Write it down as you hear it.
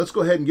Let's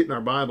go ahead and get in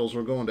our Bibles.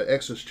 We're going to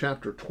Exodus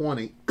chapter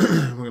 20. We're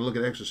going to look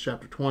at Exodus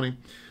chapter 20.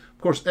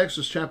 Of course,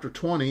 Exodus chapter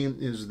 20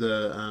 is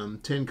the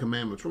 10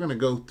 Commandments. We're going to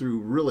go through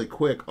really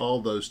quick all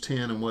those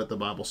 10 and what the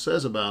Bible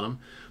says about them.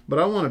 But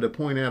I wanted to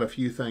point out a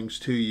few things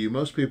to you.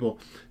 Most people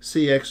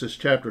see Exodus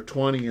chapter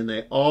 20 and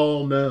they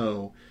all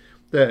know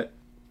that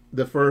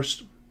the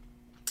first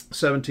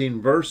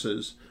 17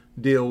 verses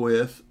deal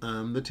with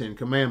the 10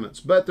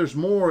 Commandments. But there's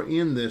more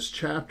in this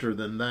chapter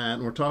than that.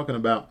 And we're talking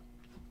about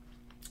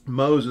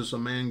Moses, a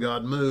man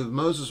God moved.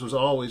 Moses was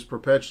always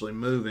perpetually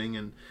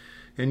moving,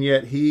 and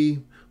yet he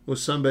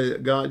was somebody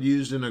that God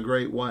used in a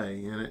great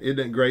way. And isn't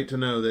it great to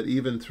know that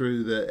even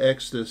through the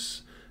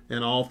Exodus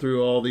and all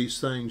through all these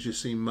things, you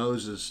see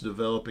Moses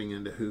developing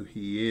into who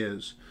he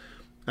is.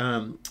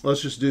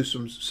 Let's just do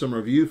some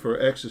review for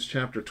Exodus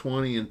chapter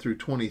 20 and through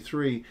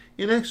 23.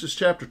 In Exodus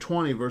chapter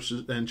 20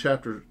 verses and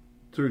chapter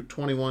through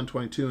 21,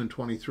 22, and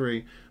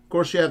 23, of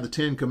course, you have the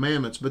 10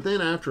 Commandments, but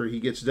then after he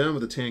gets done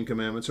with the 10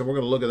 Commandments, and we're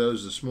going to look at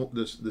those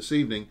this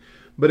evening,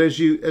 but as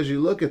you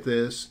look at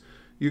this,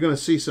 you're going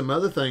to see some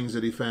other things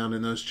that he found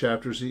in those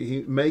chapters.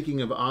 He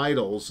making of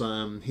idols.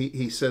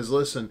 He says,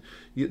 listen,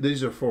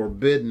 these are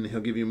forbidden.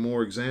 He'll give you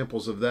more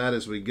examples of that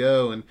as we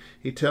go, and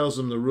he tells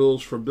them the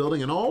rules for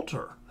building an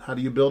altar. How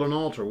do you build an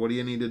altar? What do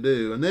you need to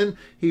do? And then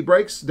he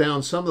breaks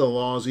down some of the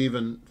laws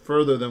even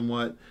further than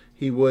what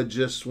he would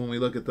just when we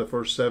look at the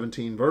first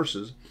 17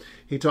 verses.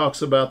 He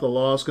talks about the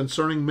laws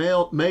concerning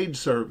maid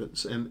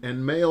servants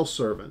and male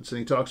servants. And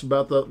he talks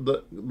about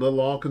the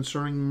law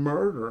concerning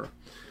murder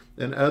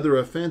and other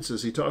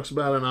offenses. He talks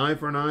about an eye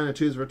for an eye and a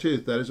tooth for a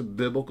tooth. That is a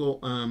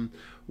biblical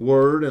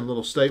word and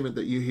little statement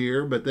that you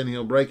hear. But then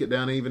he'll break it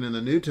down even in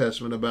the New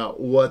Testament about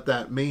what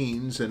that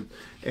means.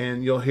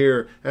 And you'll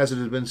hear, as it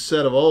has been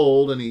said of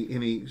old, and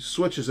he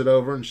switches it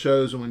over and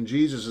shows when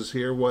Jesus is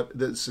here what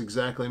this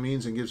exactly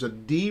means and gives a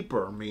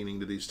deeper meaning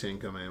to these 10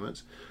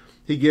 Commandments.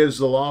 He gives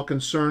the law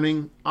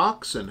concerning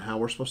oxen, how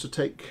we're supposed to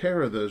take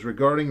care of those,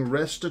 regarding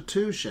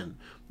restitution.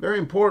 Very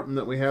important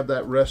that we have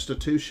that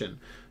restitution.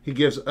 He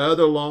gives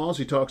other laws.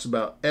 He talks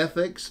about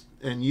ethics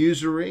and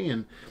usury.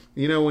 And,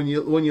 you know, when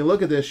you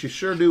look at this, you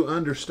sure do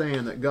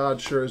understand that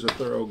God sure is a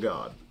thorough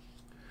God.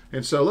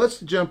 And so let's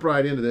jump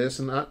right into this.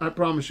 And I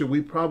promise you,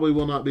 we probably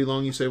will not be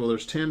long. You say, well,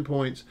 there's 10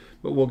 points,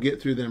 but we'll get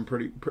through them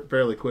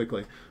fairly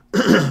quickly.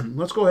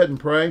 Let's go ahead and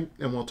pray,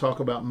 and we'll talk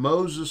about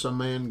Moses, a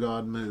man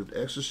God moved.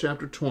 Exodus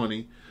chapter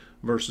 20,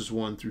 verses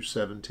 1 through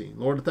 17.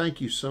 Lord,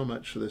 thank you so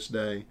much for this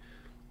day.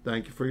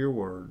 Thank you for your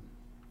word.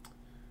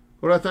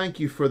 Lord, I thank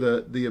you for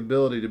the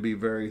ability to be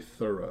very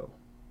thorough.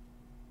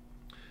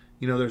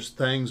 You know, there's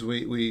things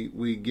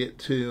we get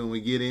to and we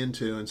get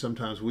into, and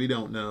sometimes we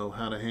don't know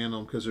how to handle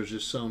them because there's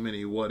just so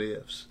many what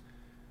ifs.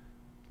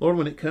 Lord,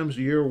 when it comes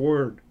to your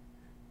word,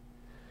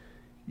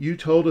 you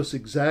told us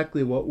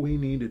exactly what we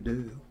need to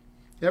do.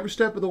 Every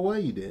step of the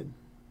way you did.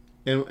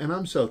 And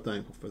I'm so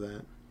thankful for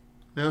that.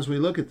 Now as we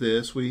look at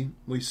this, we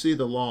see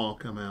the law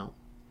come out.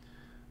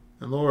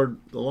 And Lord,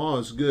 the law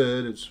is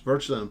good. It's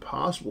virtually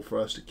impossible for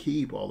us to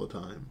keep all the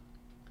time.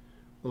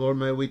 But Lord,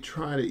 may we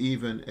try to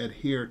even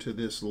adhere to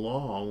this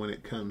law when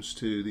it comes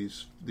to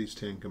these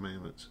 10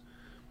 Commandments.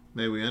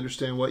 May we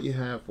understand what you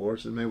have for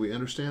us, and may we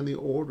understand the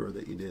order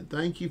that you did.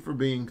 Thank you for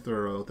being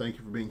thorough. Thank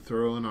you for being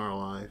thorough in our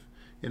life,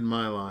 in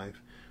my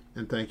life.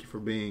 And thank you for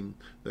being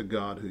the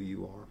God who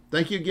you are.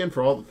 Thank you again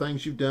for all the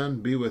things you've done.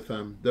 Be with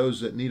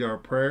those that need our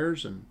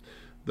prayers and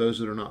those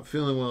that are not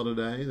feeling well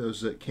today,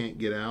 those that can't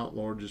get out.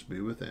 Lord, just be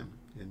with them.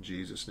 In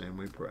Jesus' name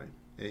we pray.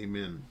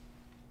 Amen.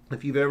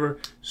 If you've ever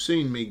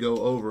seen me go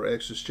over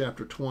Exodus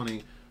chapter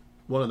 20,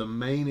 one of the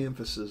main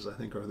emphases, I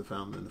think, are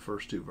found in the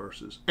first two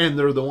verses. And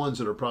they're the ones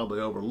that are probably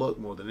overlooked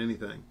more than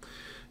anything.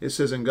 It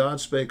says, and God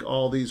spake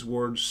all these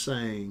words,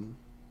 saying,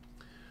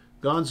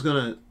 God's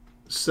going to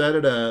set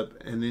it up,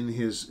 and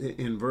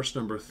in verse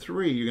number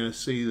 3, you're going to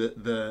see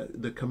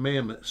the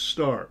commandment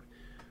start.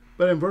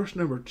 But in verse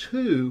number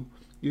 2,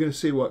 you're going to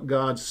see what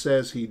God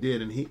says he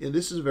did, and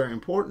this is very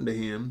important to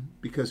him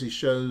because it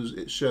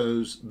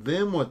shows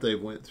them what they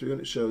went through, and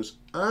it shows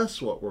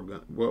us what we're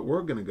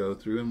going to go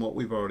through and what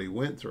we've already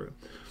went through.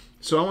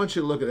 So I want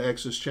you to look at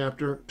Exodus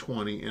chapter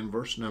 20 and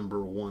verse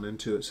number 1 and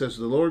 2. It says,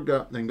 the Lord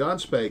God, and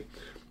God spake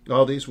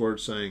all these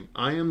words, saying,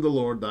 I am the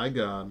Lord thy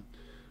God,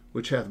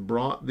 which hath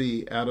brought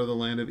thee out of the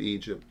land of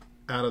Egypt,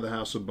 out of the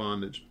house of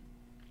bondage.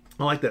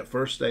 I like that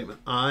first statement.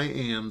 I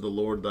am the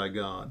Lord thy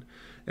God.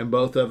 And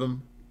both of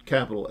them,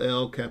 capital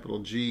L, capital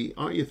G.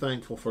 Aren't you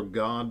thankful for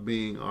God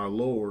being our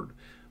Lord?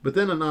 But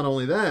then not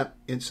only that,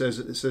 it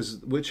says,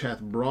 which hath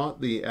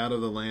brought thee out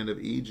of the land of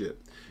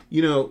Egypt.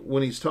 You know,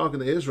 when he's talking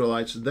to the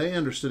Israelites, they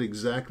understood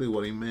exactly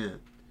what he meant.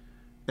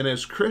 And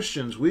as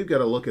Christians, we've got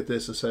to look at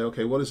this and say,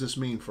 okay, what does this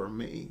mean for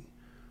me?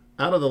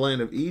 Out of the land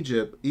of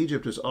Egypt,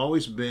 Egypt has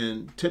always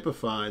been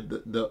typified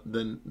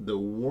the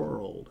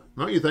world.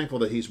 Aren't you thankful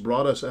that he's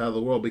brought us out of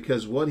the world?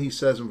 Because what he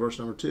says in verse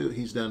number 2,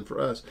 he's done for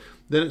us.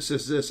 Then it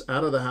says this,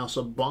 out of the house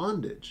of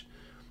bondage.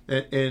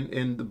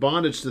 And the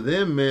bondage to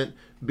them meant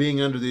being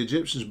under the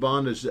Egyptians.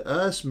 Bondage to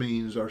us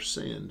means our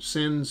sin.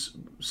 Sin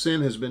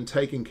has been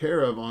taken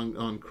care of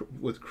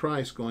with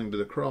Christ going to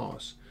the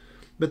cross.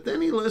 But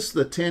then he lists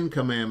the 10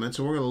 commandments,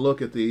 and we're going to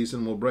look at these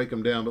and we'll break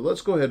them down. But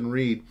let's go ahead and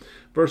read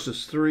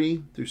verses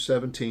 3 through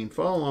 17.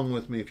 Follow along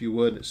with me if you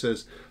would. It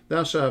says,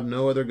 "Thou shalt have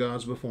no other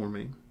gods before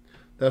me.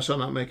 Thou shalt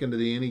not make unto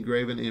thee any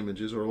graven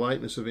images or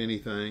likeness of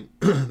anything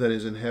that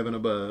is in heaven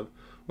above,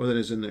 or that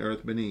is in the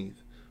earth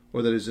beneath,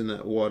 or that is in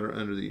the water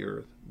under the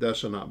earth. Thou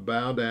shalt not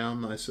bow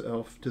down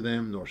thyself to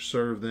them, nor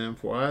serve them.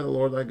 For I, the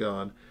Lord thy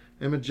God,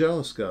 am a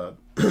jealous God,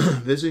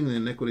 visiting the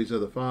iniquities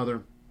of the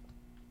father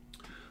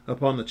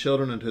upon the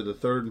children unto the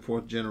third and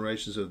fourth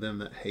generations of them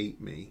that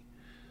hate me,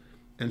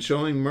 and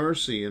showing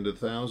mercy unto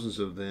thousands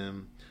of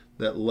them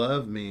that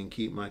love me and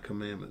keep my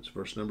commandments."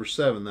 Verse number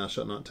 7, "Thou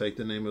shalt not take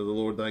the name of the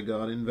Lord thy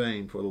God in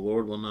vain, for the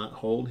Lord will not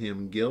hold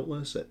him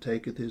guiltless that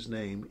taketh his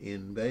name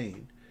in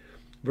vain."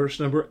 Verse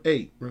number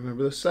 8,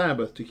 "Remember the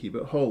Sabbath to keep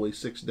it holy.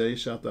 6 days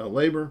shalt thou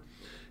labor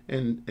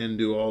and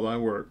do all thy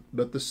work.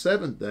 But the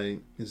seventh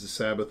day is the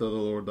Sabbath of the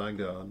Lord thy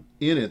God.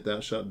 In it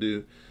thou shalt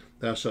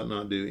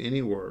not do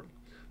any work,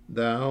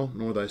 thou,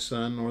 nor thy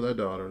son, nor thy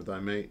daughter,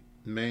 thy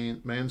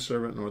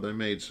manservant, nor thy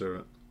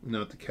maidservant,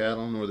 not the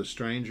cattle, nor the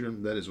stranger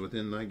that is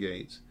within thy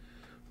gates.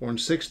 For in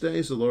 6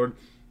 days the Lord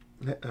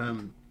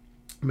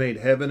made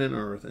heaven and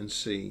earth and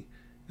sea,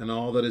 and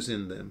all that is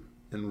in them,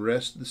 and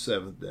rested the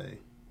seventh day.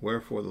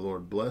 Wherefore the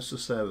Lord blessed the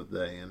Sabbath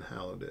day and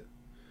hallowed it."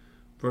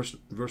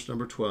 Verse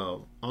number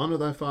 12, "Honor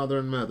thy father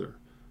and mother,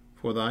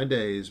 for thy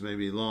days may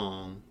be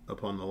long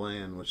upon the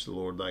land which the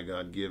Lord thy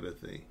God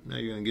giveth thee." Now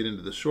you're going to get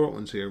into the short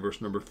ones here.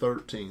 Verse number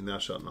 13, "Thou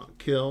shalt not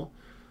kill,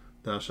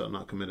 thou shalt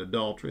not commit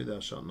adultery, thou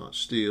shalt not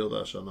steal,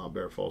 thou shalt not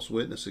bear false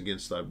witness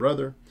against thy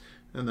brother,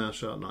 and thou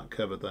shalt not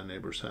covet thy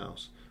neighbor's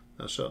house.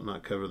 Thou shalt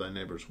not covet thy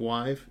neighbor's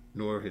wife,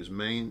 nor his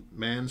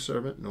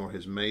manservant, nor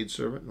his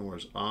maidservant, nor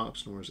his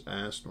ox, nor his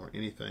ass, nor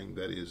anything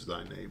that is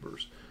thy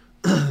neighbor's."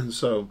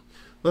 So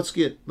let's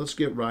get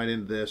right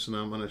into this, and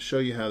I'm going to show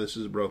you how this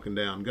is broken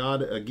down.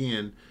 God,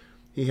 again,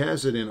 he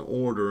has it in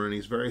order, and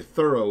he's very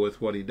thorough with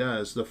what he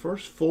does. The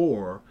first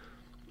 4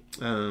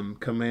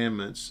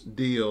 commandments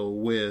deal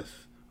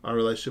with our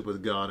relationship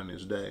with God in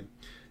his day.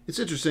 It's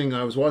interesting,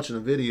 I was watching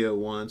a video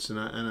once, and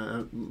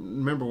I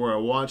remember where I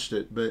watched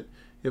it, but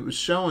it was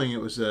showing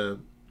it was a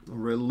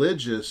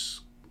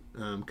religious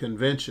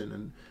convention,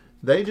 and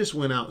they just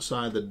went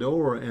outside the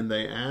door and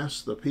they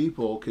asked the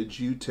people, "Could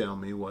you tell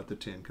me what the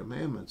 10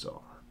 Commandments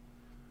are?"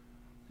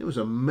 It was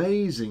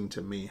amazing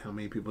to me how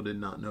many people did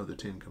not know the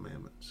 10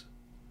 Commandments.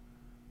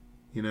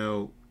 You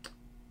know,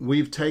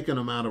 we've taken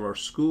them out of our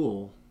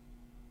school,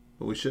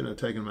 but we shouldn't have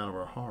taken them out of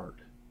our heart.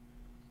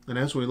 And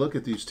as we look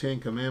at these 10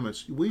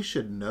 Commandments, we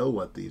should know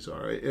what these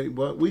are.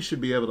 We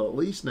should be able to at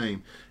least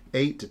name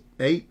 8,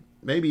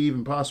 maybe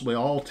even possibly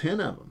all 10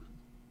 of them.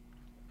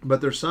 But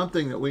there's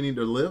something that we need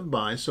to live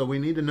by, so we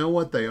need to know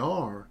what they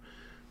are.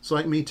 It's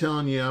like me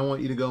telling you, I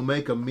want you to go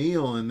make a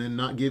meal and then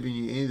not giving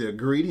you any of the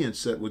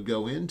ingredients that would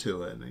go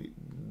into it.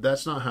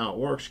 That's not how it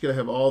works. You got to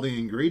have all the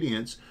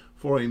ingredients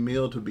for a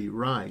meal to be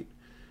right.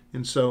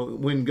 And so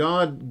when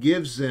God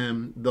gives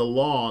them the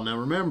law, now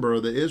remember,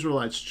 the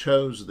Israelites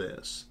chose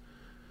this.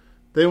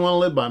 They want to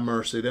live by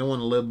mercy. They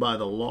want to live by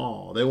the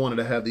law. They wanted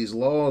to have these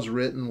laws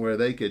written where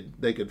they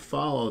could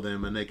follow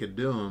them and they could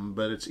do them.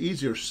 But it's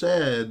easier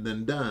said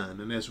than done.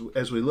 And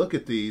as we look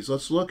at these,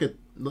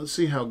 let's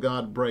see how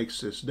God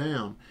breaks this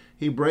down.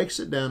 He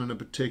breaks it down in a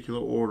particular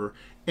order,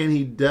 and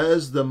he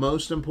does the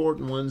most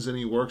important ones, and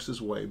he works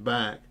his way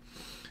back.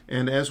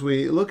 And as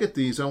we look at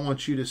these, I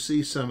want you to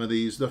see some of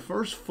these. The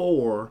first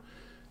 4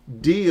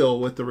 deal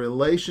with the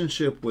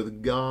relationship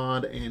with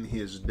God and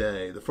his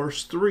day. The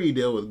first 3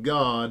 deal with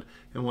God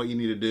and what you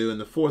need to do, and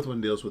the 4th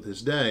one deals with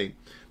his day.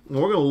 And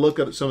we're going to look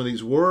at some of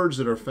these words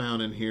that are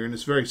found in here, and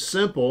it's very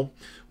simple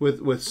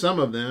with some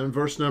of them.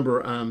 Verse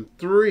number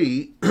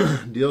 3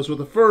 deals with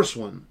the first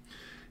one,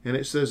 and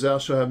it says, "Thou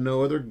shalt have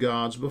no other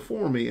gods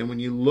before me." And when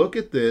you look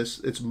at this,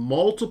 it's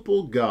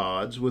multiple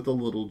gods with a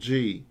little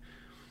g.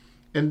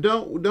 And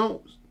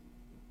don't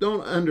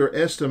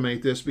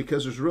underestimate this,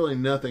 because there's really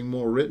nothing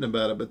more written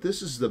about it, but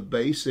this is the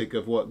basic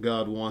of what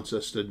God wants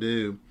us to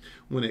do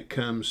when it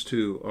comes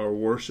to our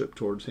worship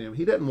towards him.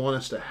 He doesn't want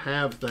us to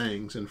have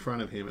things in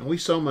front of him, and we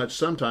so much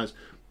sometimes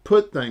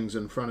put things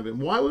in front of him.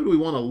 Why would we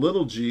want a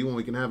little g when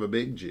we can have a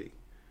big G?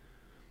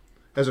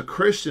 As a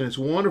Christian, it's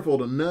wonderful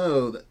to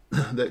know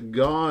that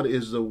God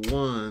is the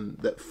one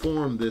that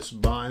formed this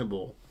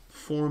Bible,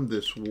 formed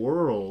this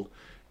world,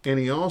 and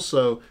he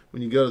also,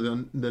 when you go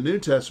to the New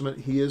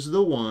Testament, he is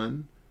the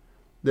one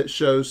that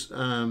shows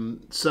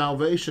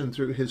salvation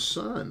through his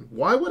Son.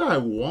 Why would I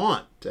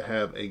want to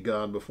have a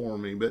God before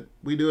me? But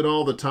we do it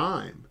all the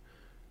time.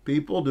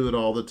 People do it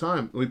all the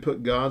time. We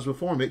put gods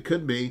before them. It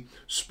could be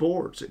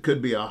sports. It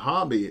could be a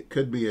hobby. It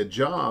could be a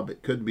job.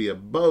 It could be a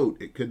boat.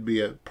 It could be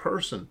a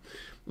person.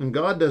 And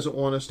God doesn't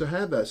want us to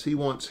have that. He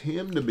wants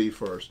him to be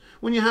first.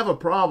 When you have a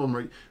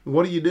problem,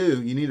 what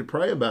do? You need to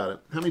pray about it.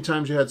 How many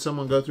times you had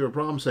someone go through a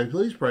problem and say,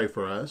 "Please pray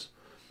for us"?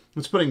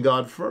 It's putting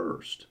God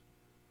first.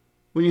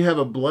 When you have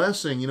a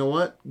blessing, you know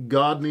what?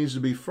 God needs to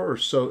be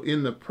first. So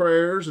in the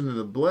prayers and in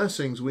the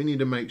blessings, we need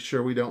to make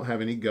sure we don't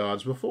have any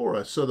gods before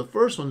us. So the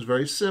first one's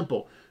very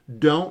simple.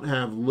 Don't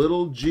have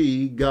little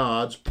g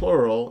gods,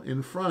 plural,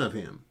 in front of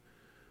him.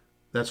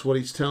 That's what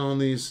he's telling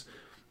these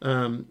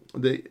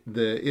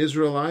the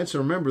Israelites.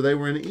 Remember, they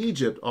were in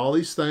Egypt. All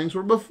these things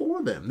were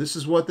before them. This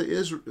is what the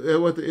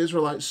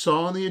Israelites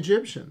saw in the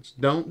Egyptians.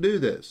 Don't do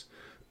this.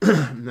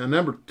 Now,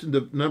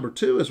 number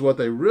two is what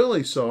they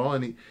really saw,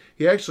 and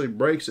he actually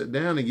breaks it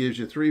down. He gives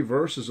you 3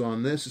 verses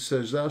on this. It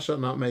says, "Thou shalt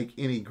not make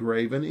any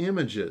graven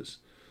images."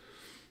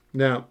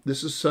 Now,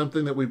 this is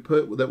something that we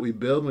build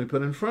and we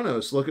put in front of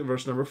us. Look at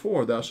verse number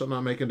 4. "Thou shalt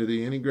not make unto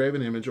thee any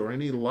graven image or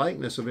any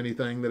likeness of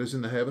anything that is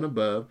in the heaven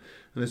above,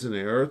 and is in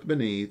the earth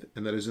beneath,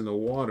 and that is in the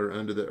water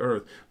under the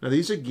earth." Now,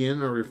 these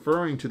again are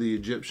referring to the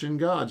Egyptian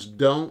gods.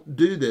 Don't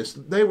do this.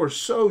 They were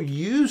so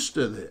used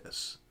to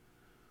this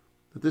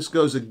that this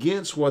goes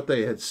against what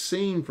they had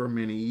seen for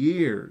many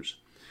years.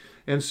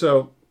 And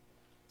so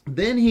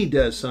then he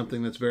does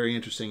something that's very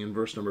interesting in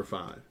verse number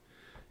 5.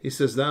 He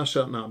says, "Thou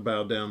shalt not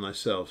bow down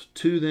thyself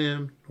to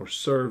them, or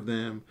serve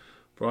them.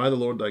 For I, the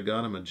Lord thy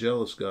God, am a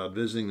jealous God,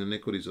 visiting the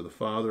iniquities of the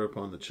father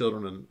upon the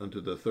children, and unto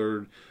the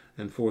 3rd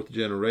and 4th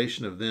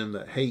generation of them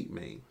that hate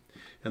me."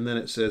 And then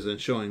it says,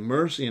 "And showing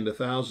mercy unto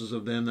thousands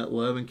of them that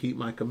love and keep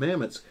my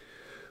commandments."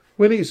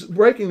 When he's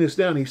breaking this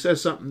down, he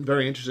says something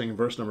very interesting in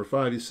verse number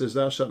 5. He says,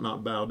 "Thou shalt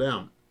not bow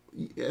down."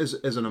 As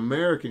an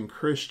American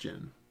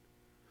Christian,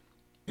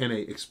 and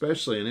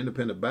especially an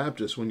independent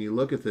Baptist, when you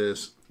look at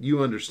this,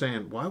 you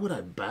understand, why would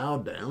I bow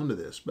down to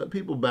this? But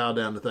people bow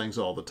down to things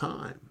all the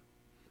time.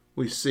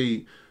 We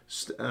see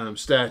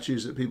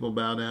statues that people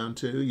bow down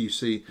to. You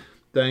see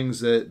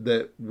things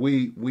that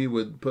we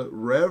would put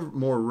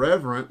more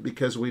reverent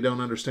because we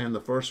don't understand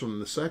the first one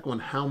and the second one,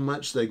 how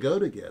much they go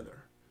together.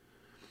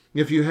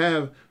 If you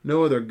have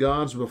no other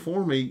gods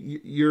before me,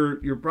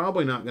 you're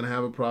probably not going to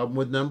have a problem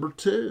with number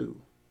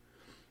 2.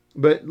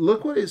 But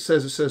look what it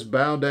says. It says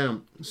bow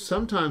down.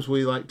 Sometimes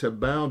we like to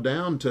bow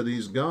down to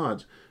these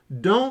gods.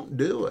 Don't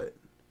do it.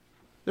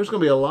 There's going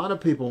to be a lot of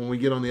people when we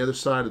get on the other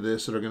side of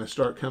this that are going to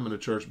start coming to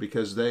church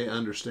because they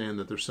understand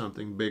that there's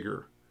something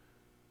bigger.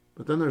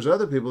 But then there's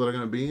other people that are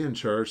going to be in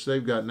church.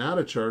 They've gotten out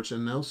of church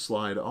and they'll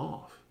slide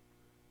off.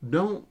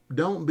 Don't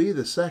be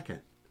the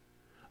second.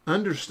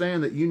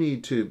 Understand that you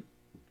need to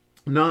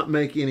not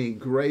make any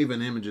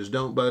graven images.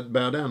 Don't bow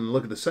down. And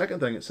look at the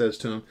second thing it says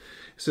to him.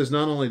 It says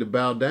not only to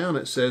bow down,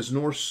 it says,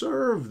 nor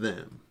serve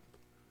them.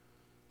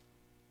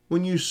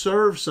 When you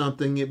serve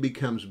something, it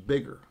becomes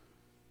bigger.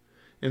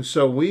 And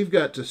so we've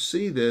got to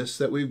see this,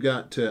 that we've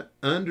got to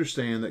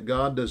understand that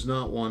God does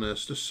not want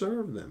us to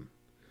serve them.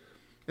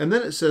 And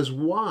then it says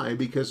why?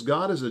 Because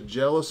God is a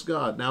jealous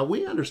God. Now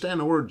we understand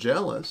the word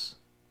jealous.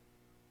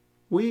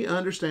 We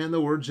understand the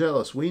word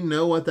jealous. We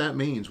know what that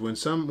means.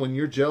 When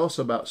you're jealous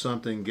about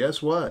something,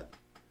 guess what?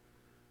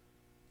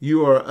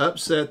 You are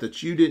upset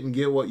that you didn't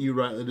get what you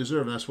rightly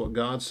deserve. And that's what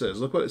God says.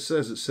 Look what it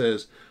says. It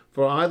says,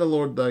 "For I, the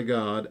Lord thy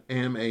God,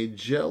 am a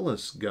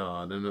jealous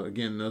God." And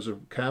again, those are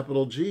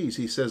capital G's.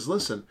 He says,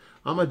 listen,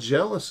 I'm a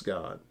jealous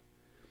God.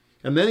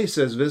 And then he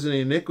says, visiting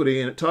iniquity,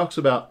 and it talks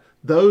about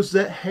those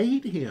that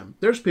hate him.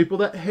 There's people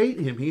that hate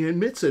him. He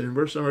admits it in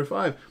verse number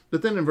 5.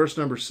 But then in verse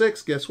number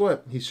 6, guess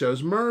what? He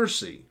shows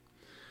mercy.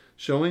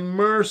 Showing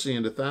mercy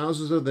unto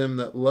thousands of them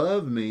that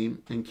love me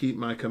and keep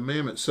my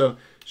commandments. So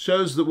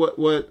shows that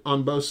what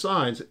on both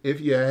sides. If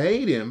you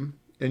hate him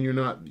and you're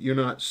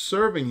not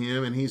serving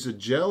him, and he's a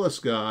jealous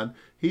God,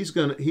 he's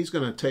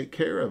gonna take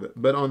care of it.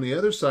 But on the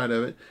other side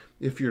of it,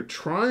 if you're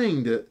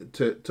trying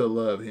to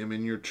love him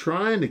and you're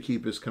trying to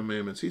keep his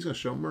commandments, he's gonna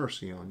show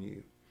mercy on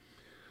you.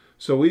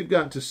 So we've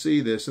got to see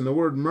this, and the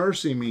word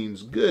mercy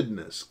means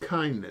goodness,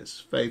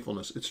 kindness,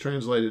 faithfulness. It's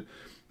translated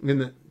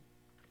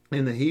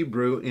in the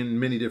Hebrew in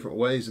many different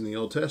ways in the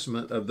Old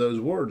Testament of those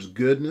words,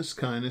 goodness,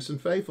 kindness, and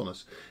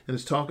faithfulness. And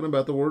it's talking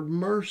about the word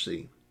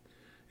mercy.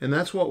 And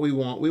that's what we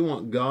want. We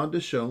want God to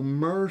show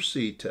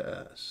mercy to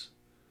us.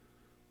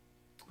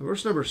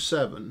 Verse number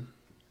 7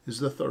 is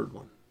the third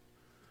one.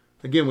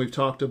 Again, we've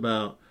talked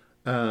about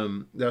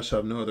thou shalt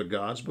have no other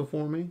gods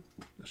before me.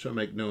 Thou shalt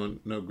make no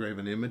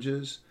graven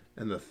images.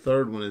 And the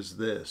third one is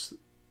this,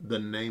 the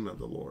name of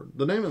the Lord.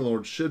 The name of the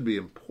Lord should be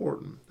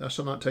important. Thou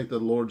shalt not take the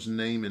Lord's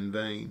name in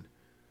vain.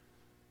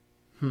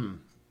 I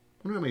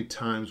wonder how many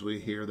times we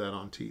hear that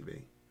on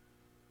TV.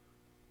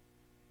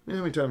 How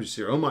many times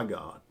you hear, oh my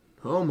God,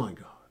 oh my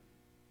God.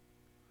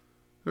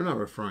 They're not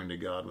referring to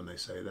God when they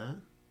say that.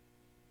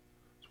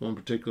 It's one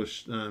particular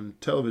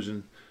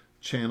television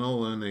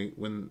channel, and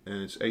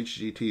it's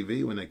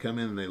HGTV, when they come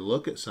in and they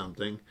look at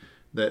something,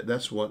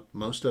 that's what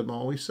most of them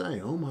always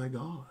say, oh my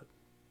God.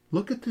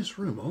 Look at this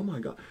room, oh my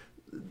God.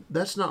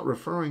 That's not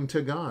referring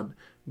to God.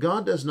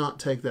 God does not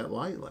take that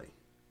lightly.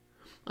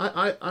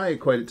 I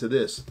equate it to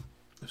this.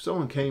 If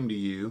someone came to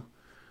you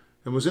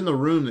and was in the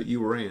room that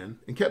you were in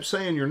and kept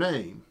saying your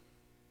name,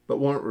 but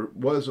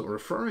wasn't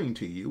referring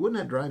to you,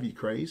 wouldn't that drive you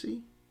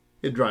crazy?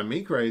 It'd drive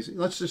me crazy.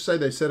 Let's just say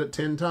they said it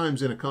 10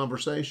 times in a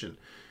conversation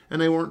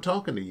and they weren't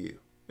talking to you.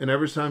 And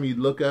every time you'd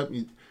look up,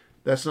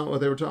 That's not what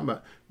they were talking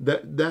about.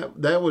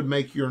 That would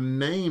make your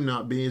name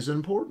not be as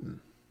important.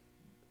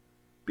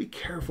 Be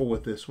careful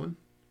with this one.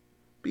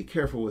 Be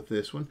careful with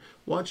this one.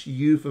 Watch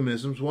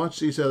euphemisms. Watch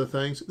these other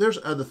things. There's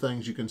other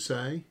things you can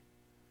say.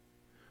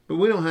 But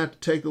we don't have to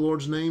take the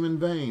Lord's name in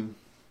vain.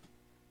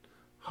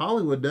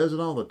 Hollywood does it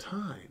all the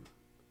time.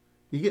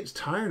 You get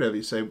tired of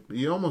it.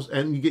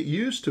 And you get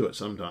used to it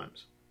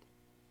sometimes.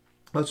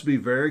 Let's be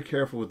very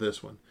careful with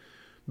this one.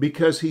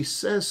 Because he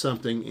says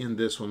something in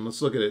this one.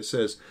 Let's look at it. It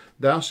says,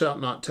 thou shalt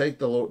not take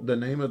the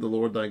name of the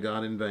Lord thy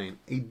God in vain.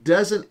 He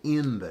doesn't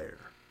end there.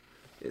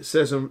 It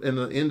says in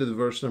the end of the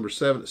verse number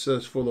 7, it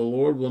says, for the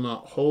Lord will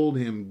not hold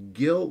him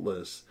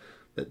guiltless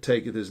that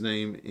taketh his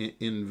name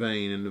in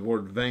vain. And the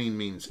word vain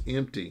means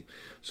empty.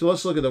 So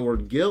let's look at the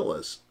word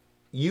guiltless.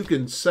 You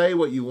can say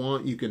what you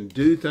want. You can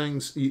do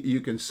things.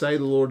 You can say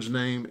the Lord's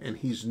name, and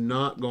he's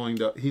going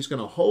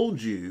to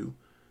hold you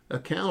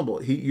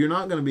accountable. You're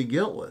not going to be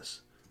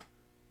guiltless.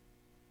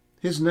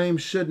 His name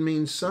should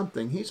mean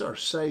something. He's our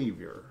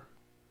Savior.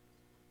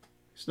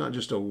 It's not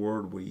just a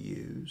word we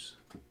use.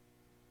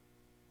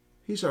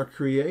 He's our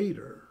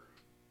Creator.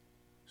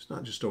 It's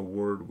not just a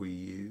word we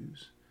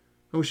use.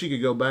 I wish you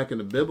could go back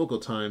into biblical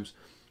times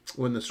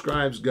when the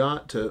scribes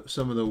got to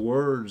some of the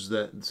words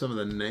some of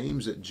the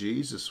names that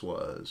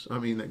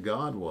that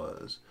God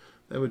was.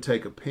 They would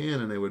take a pen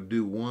and they would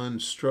do one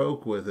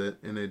stroke with it,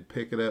 and they'd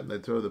pick it up and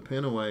they'd throw the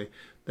pen away.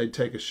 They'd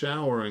take a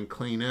shower and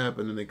clean up,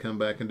 and then they come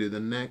back and do the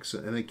next.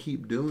 And they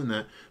keep doing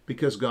that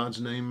because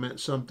God's name meant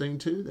something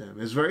to them.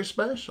 It's very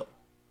special.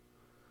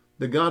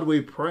 The God we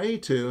pray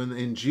to, and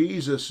in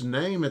Jesus'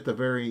 name at the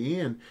very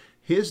end,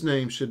 his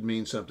name should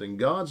mean something.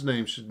 God's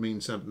name should mean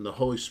something. The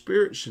Holy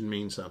Spirit should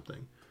mean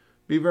something.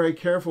 Be very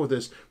careful with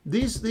this.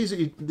 These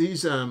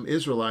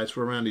Israelites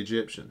were around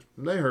Egyptians.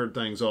 They heard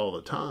things all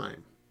the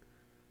time.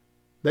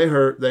 They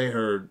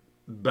heard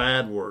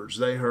bad words.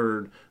 They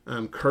heard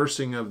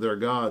cursing of their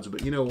gods.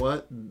 But you know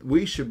what?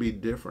 We should be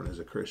different as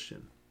a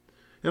Christian.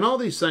 And all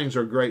these things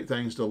are great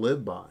things to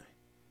live by.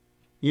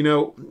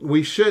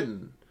 We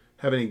shouldn't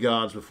have any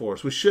gods before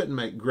us. We shouldn't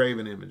make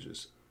graven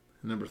images.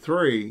 And number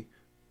 3, we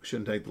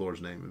shouldn't take the Lord's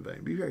name in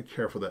vain. Be very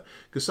careful of that.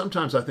 Because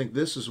sometimes I think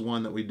this is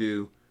one that we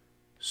do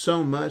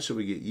so much that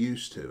we get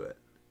used to it.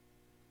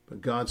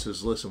 But God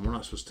says, listen, we're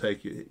not supposed to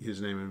take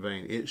his name in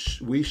vain.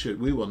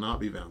 We will not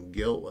be found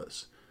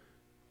guiltless.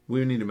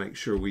 We need to make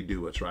sure we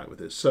do what's right with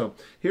this. So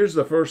here's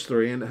the first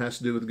 3, and it has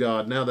to do with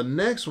God. Now the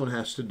next one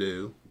has to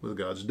do with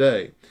God's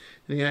day.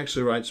 And he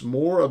actually writes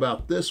more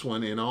about this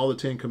one in all the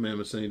 10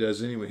 Commandments than he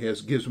does anyway.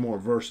 He gives more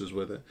verses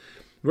with it.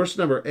 Verse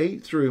number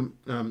 8 through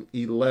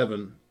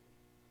 11,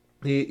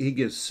 he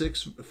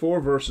gives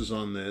 4 verses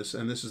on this,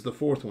 and this is the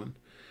 4th one.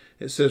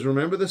 It says,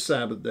 remember the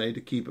Sabbath day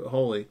to keep it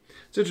holy.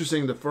 It's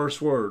interesting, the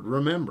first word,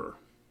 remember.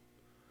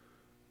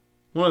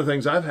 One of the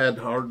things I've had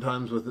hard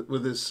times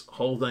with this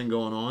whole thing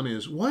going on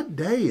is, what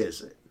day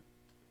is it?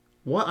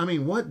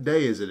 What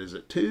day is it? Is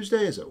it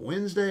Tuesday? Is it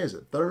Wednesday? Is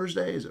it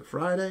Thursday? Is it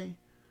Friday?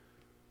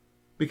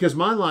 Because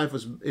my life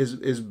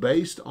is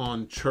based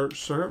on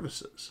church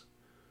services.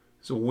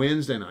 It's a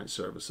Wednesday night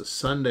service, a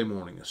Sunday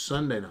morning, a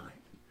Sunday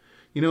night.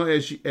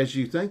 As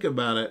you think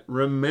about it,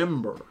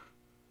 remember.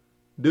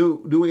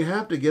 Do we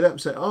have to get up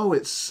and say, oh,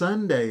 it's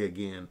Sunday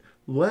again.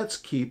 Let's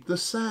keep the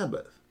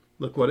Sabbath.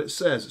 Look what it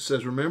says. It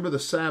says, remember the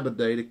Sabbath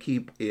day to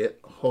keep it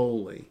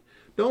holy.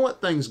 Don't let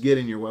things get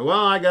in your way.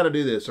 Well, I got to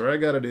do this or I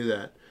got to do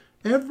that.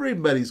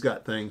 Everybody's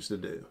got things to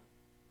do.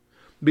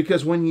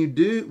 Because when you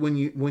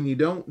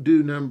don't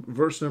do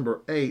verse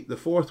number 8, the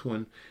 4th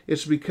one,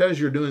 it's because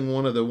you're doing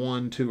one of the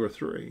 1, 2, or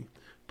 3.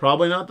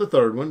 Probably not the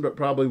 3rd one, but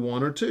probably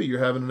 1 or 2.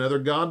 You're having another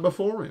god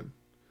before him.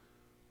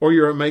 Or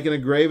you're making a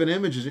graven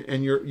image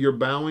and you're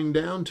bowing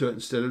down to it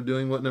instead of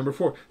doing what number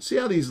 4. See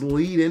how these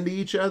lead into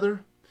each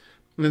other?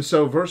 And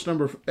so verse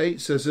number 8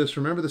 says this,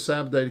 remember the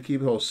Sabbath day to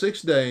keep it whole.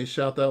 6 days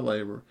shalt thou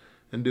labor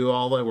and do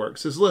all thy work. It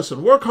says,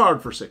 listen, work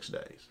hard for 6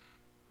 days.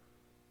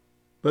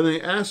 But in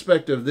the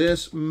aspect of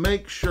this,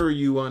 make sure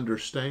you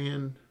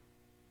understand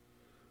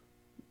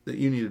that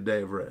you need a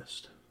day of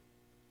rest.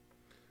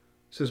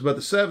 It says, but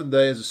the 7th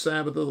day is the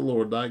Sabbath of the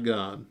Lord thy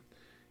God.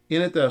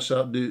 In it thou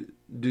shalt do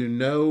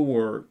no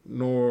work,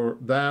 nor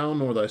thou,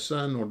 nor thy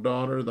son, nor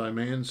daughter, thy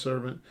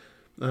manservant,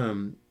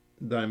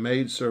 thy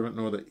maidservant,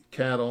 nor the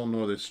cattle,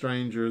 nor the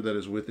stranger that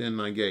is within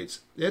thy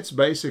gates. It's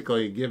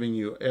basically giving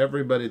you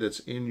everybody that's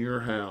in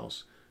your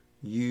house,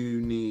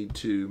 you need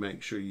to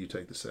make sure you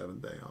take the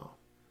 7th day off.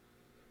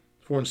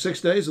 For in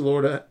 6 days the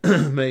Lord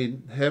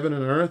made heaven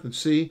and earth and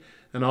sea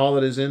and all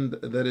that is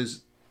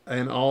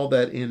and all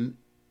that in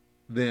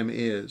them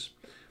is.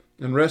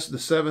 And rested the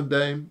 7th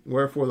day,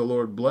 wherefore the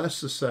Lord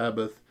blessed the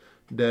Sabbath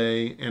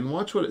day, and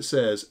watch what it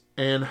says,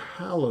 and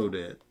hallowed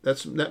it.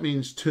 That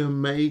means to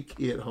make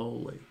it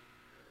holy.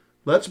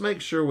 Let's make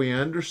sure we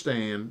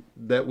understand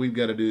that we've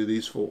got to do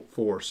these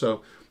 4.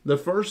 So the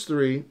first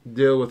 3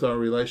 deal with our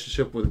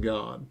relationship with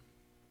God.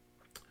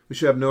 We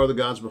should have no other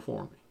gods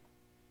before me.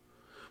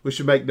 We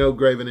should make no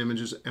graven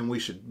images, and we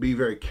should be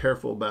very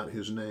careful about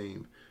his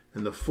name.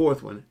 And the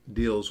fourth one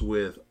deals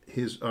with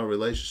our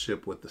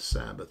relationship with the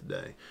Sabbath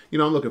day. You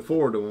know, I'm looking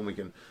forward to when we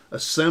can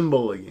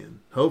assemble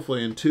again.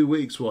 Hopefully in 2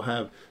 weeks we'll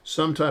have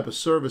some type of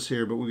service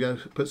here, but we got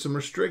to put some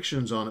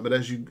restrictions on it. But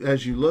as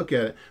you look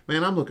at it,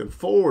 man, I'm looking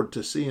forward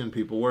to seeing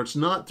people where it's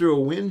not through a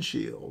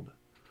windshield,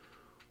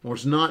 or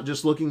it's not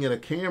just looking at a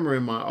camera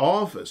in my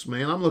office.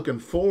 Man, I'm looking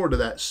forward to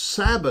that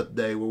Sabbath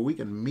day where we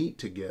can meet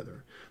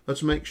together.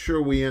 Let's make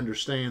sure we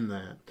understand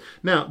that.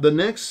 Now, the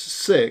next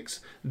 6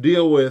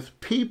 deal with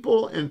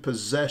people and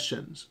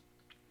possessions.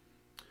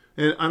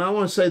 And I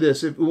want to say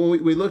this. When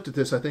we looked at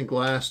this, I think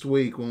last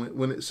week,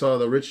 when it saw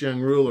the rich young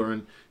ruler,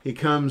 and he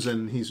comes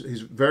and he's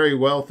very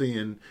wealthy,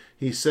 and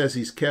he says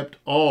he's kept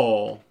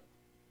all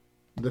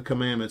the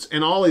commandments.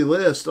 And all he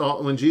lists,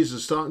 when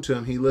Jesus is talking to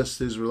him, he lists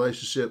his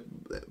relationship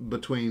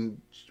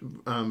between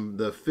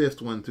the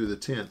 5th one through the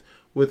 10th,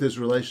 with his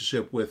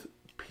relationship with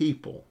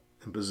people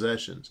and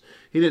possessions.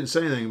 He didn't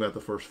say anything about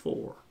the first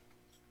 4.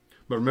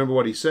 But remember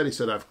what he said. He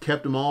said, I've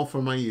kept them all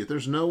from my youth.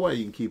 There's no way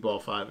you can keep all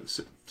 5 and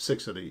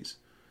 6 of these.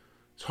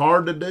 It's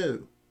hard to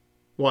do.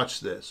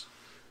 Watch this.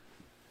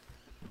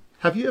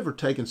 Have you ever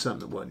taken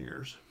something that wasn't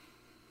yours?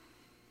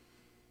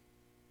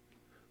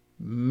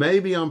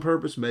 Maybe on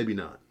purpose, maybe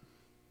not.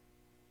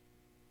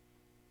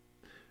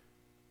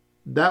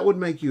 That would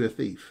make you a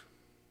thief.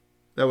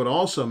 That would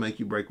also make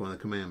you break one of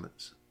the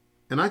commandments.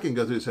 And I can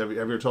go through this. Have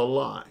you ever told a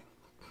lie?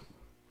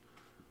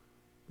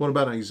 What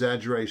about an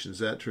exaggeration? Is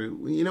that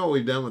true? You know what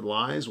we've done with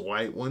lies?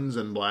 White ones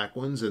and black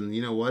ones. And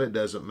you know what? It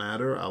doesn't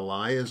matter. A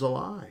lie is a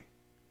lie.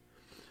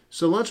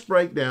 So let's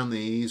break down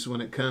these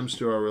when it comes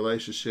to our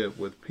relationship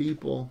with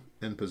people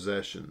and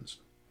possessions.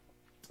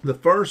 The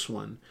first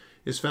one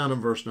is found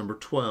in verse number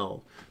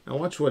 12. Now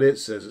watch what it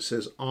says. It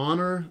says,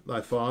 honor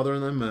thy father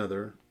and thy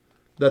mother,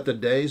 that the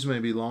days may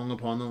be long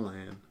upon the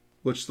land,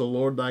 which the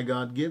Lord thy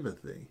God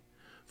giveth thee.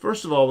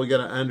 First of all, we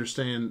got to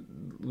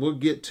understand, we'll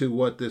get to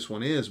what this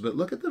one is, but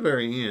look at the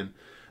very end.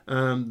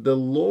 The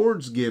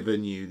Lord's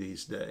given you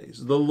these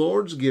days. The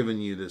Lord's given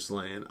you this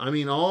land. I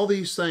mean, all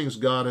these things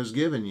God has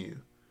given you.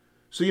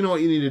 So you know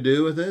what you need to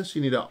do with this?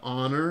 You need to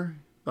honor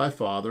thy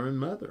father and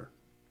mother.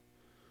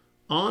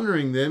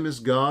 Honoring them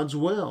is God's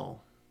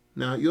will.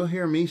 Now, you'll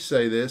hear me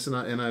say this, and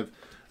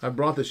I've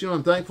brought this. You know,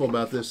 I'm thankful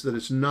about this, that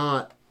it's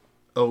not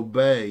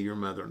obey your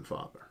mother and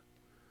father.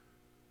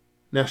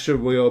 Now,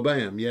 should we obey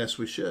them? Yes,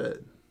 we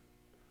should.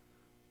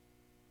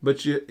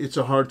 But it's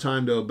a hard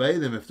time to obey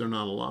them if they're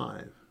not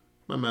alive.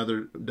 My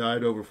mother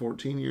died over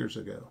 14 years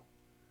ago.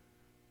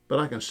 But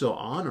I can still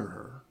honor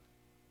her.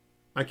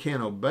 I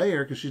can't obey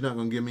her because she's not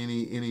going to give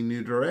me any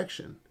new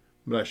direction.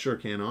 But I sure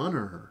can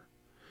honor her.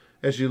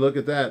 As you look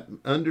at that,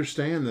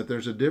 understand that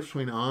there's a difference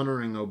between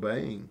honoring and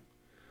obeying.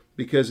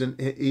 Because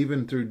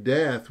even through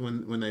death,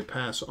 when they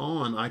pass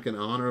on, I can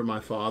honor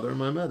my father and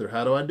my mother.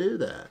 How do I do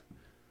that?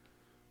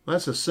 Well,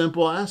 that's a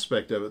simple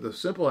aspect of it. The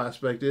simple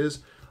aspect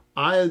is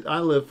I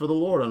live for the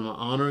Lord. I'm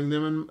honoring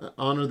them and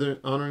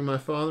honoring my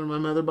father and my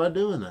mother by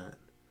doing that.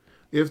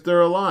 If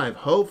they're alive,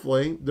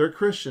 hopefully they're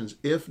Christians.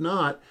 If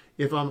not,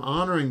 if I'm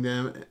honoring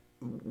them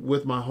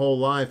with my whole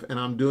life and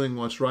I'm doing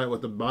what's right,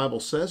 what the Bible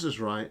says is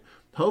right,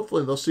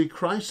 hopefully they'll see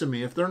Christ in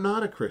me if they're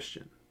not a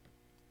Christian.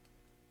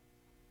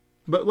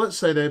 But let's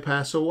say they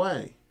pass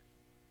away.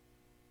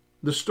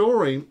 The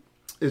story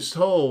is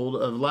told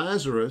of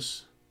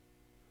Lazarus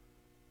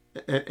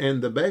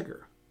and the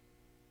beggar.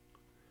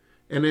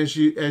 And as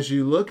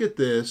you look at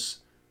this,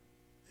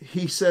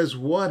 he says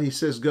what? He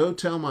says, go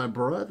tell my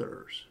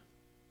brothers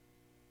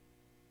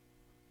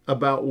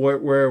about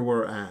where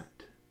we're at.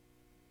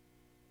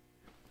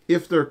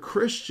 If they're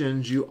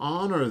Christians, you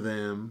honor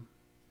them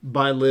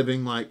by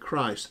living like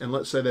Christ. And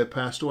let's say they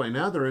passed away.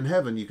 Now they're in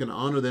heaven. You can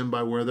honor them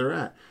by where they're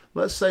at.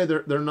 Let's say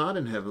they're not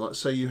in heaven. Let's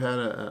say you had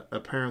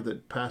a parent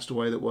that passed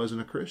away that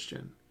wasn't a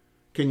Christian.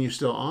 Can you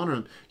still honor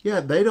them?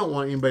 Yeah, they don't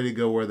want anybody to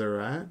go where they're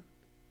at.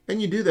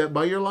 And you do that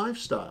by your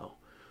lifestyle.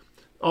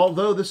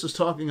 Although this is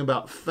talking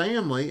about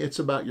family, it's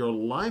about your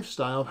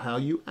lifestyle of how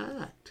you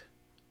act.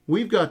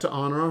 We've got to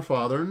honor our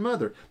father and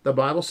mother. The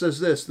Bible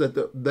says this, that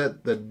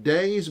the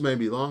days may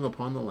be long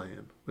upon the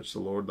land, which the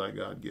Lord thy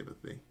God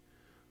giveth thee.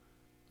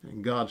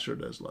 And God sure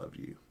does love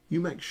you. You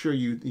make sure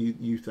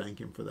you thank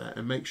him for that,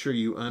 and make sure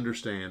you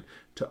understand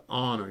to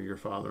honor your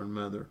father and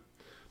mother.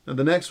 Now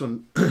the next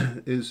one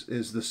is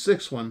the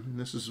 6th one.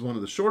 This is one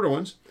of the shorter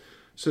ones.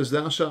 It says,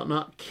 thou shalt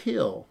not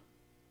kill.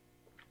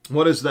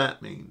 What does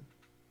that mean?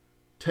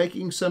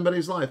 Taking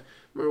somebody's life.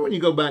 Remember when you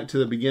go back to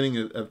the beginning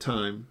of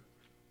time,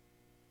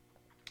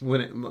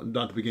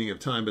 not the beginning of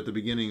time, but the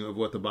beginning of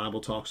what the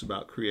Bible talks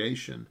about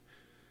creation.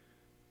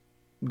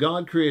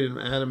 God created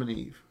Adam and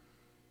Eve.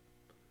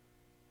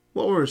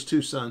 What were his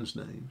 2 sons'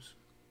 names?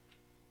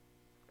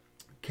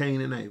 Cain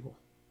and Abel.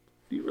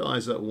 Do you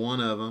realize that one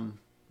of them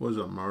was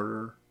a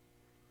murderer?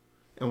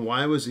 And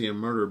why was he a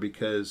murderer?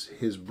 Because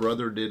his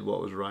brother did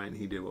what was right and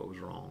he did what was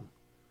wrong.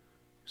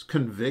 He was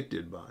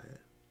convicted by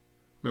it.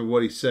 Remember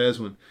what he says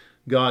when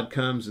God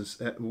comes and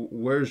says,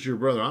 where's your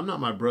brother? I'm not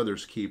my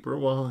brother's keeper.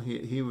 Well,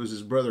 he was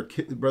his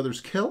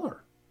brother's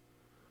killer.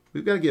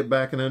 We've got to get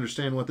back and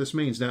understand what this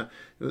means. Now,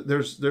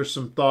 there's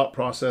some thought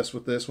process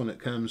with this when it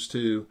comes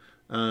to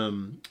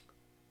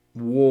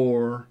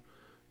war.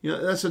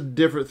 That's a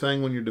different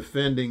thing when you're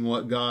defending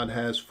what God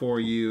has for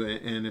you.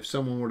 And if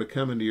someone were to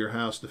come into your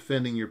house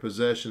defending your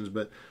possessions,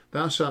 but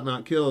thou shalt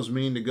not kill is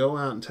mean to go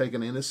out and take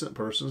an innocent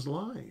person's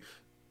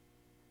life.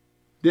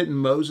 Didn't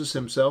Moses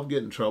himself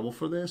get in trouble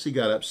for this? He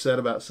got upset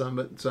about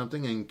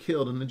something and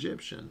killed an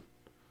Egyptian.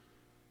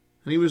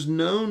 And he was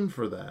known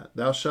for that.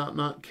 Thou shalt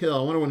not kill.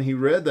 I wonder when he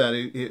read that,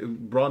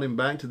 it brought him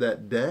back to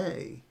that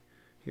day.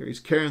 Here he's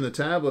carrying the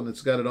tablet and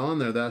it's got it on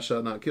there, thou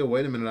shalt not kill.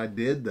 Wait a minute, I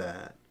did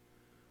that.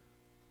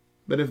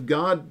 But if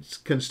God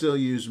can still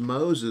use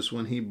Moses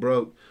when he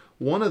broke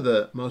one of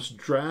the most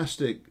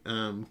drastic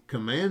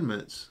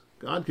commandments,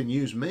 God can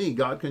use me,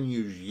 God can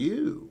use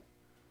you.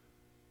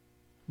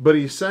 But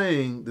he's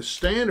saying the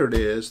standard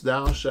is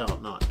thou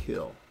shalt not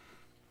kill.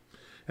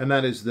 And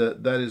that is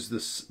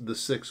the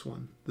sixth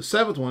one. The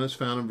seventh one is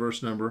found in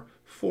verse number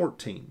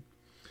 14.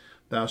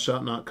 Thou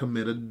shalt not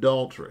commit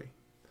adultery.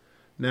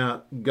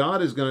 Now,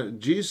 Jesus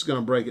is going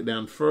to break it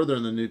down further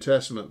in the New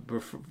Testament,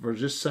 but for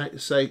just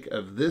sake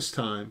of this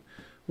time,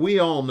 we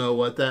all know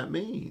what that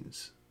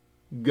means.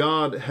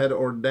 God had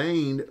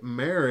ordained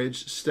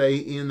marriage stay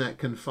in that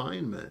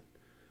confinement.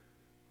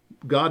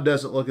 God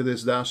doesn't look at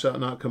this, thou shalt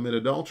not commit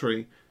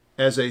adultery,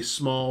 as a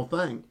small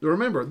thing.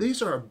 Remember,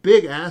 these are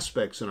big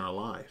aspects in our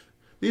life.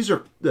 These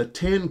are the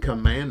 10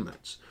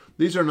 commandments.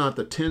 These are not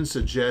the 10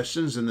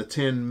 suggestions and the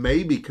 10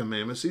 maybe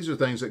commandments. These are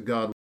things that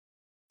God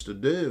wants to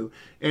do.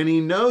 And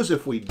he knows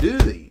if we do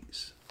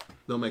these,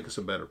 they'll make us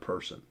a better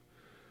person.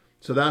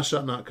 So thou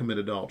shalt not commit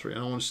adultery. I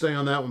don't want to stay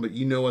on that one, but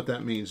you know what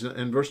that means.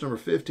 In verse number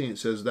 15, it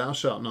says, thou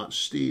shalt not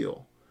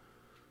steal.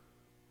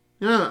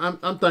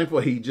 I'm thankful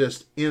he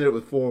just ended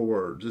with 4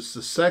 words. It's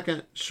the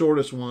second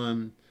shortest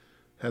one,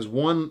 has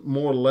one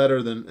more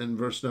letter than in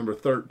verse number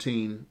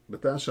 13,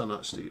 but thou shalt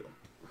not steal.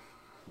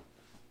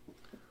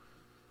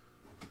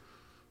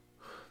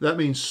 That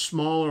means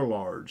small or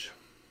large.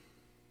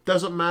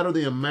 Doesn't matter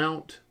the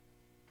amount.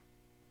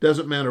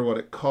 Doesn't matter what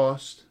it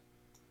costs.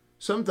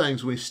 Some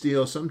things we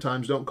steal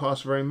sometimes don't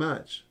cost very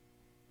much.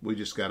 We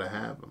just got to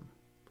have them.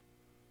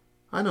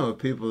 I know of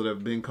people that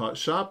have been caught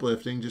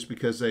shoplifting just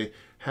because they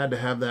had to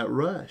have that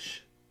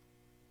rush.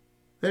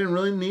 They didn't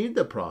really need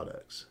the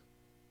products.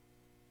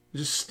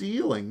 Just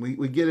stealing.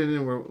 We get it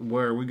in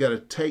where we got to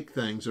take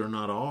things that are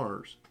not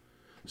ours.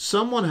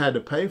 Someone had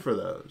to pay for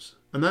those.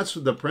 And that's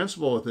the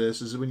principle with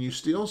this, is when you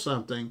steal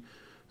something,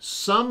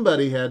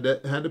 somebody had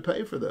to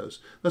pay for those.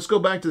 Let's go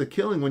back to the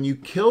killing. When you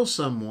kill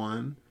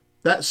someone,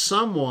 that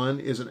someone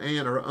is an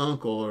aunt or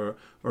uncle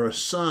or a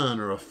son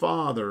or a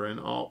father, and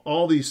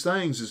all these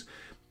things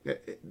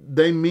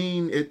they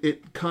mean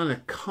it kind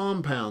of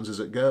compounds as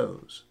it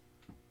goes.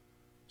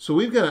 So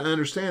we've got to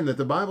understand that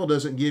the Bible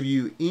doesn't give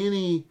you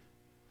any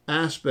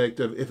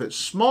aspect of if it's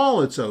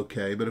small, it's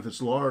okay, but if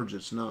it's large,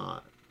 it's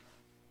not.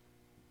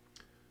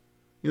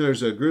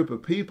 There's a group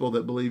of people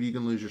that believe you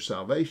can lose your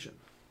salvation.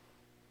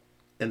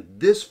 And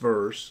this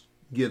verse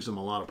gives them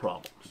a lot of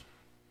problems.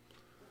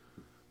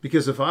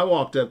 Because if I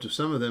walked up to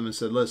some of them and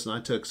said, listen,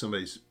 I took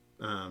somebody's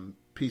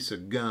piece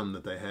of gum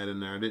that they had in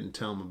there, I didn't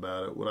tell them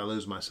about it, would I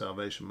lose my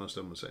salvation? Most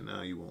of them would say,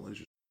 no, you won't lose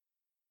your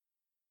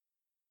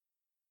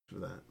salvation for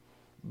that.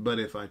 But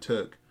if I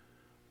took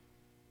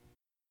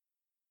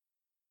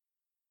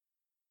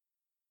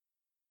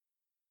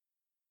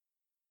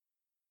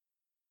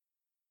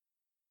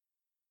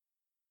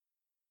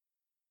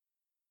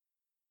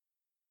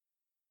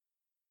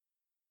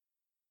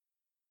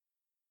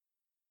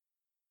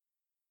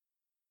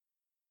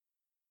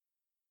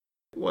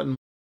wasn't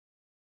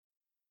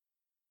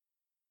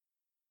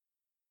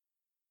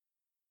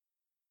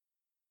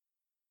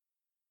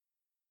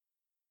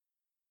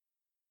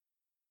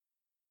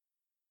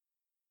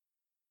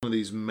one of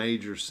these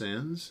major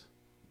sins.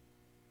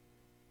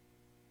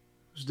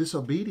 It was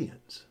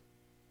disobedience.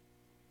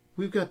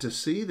 We've got to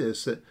see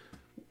this, that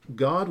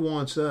God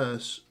wants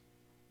us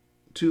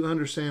to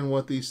understand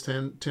what these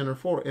 10 are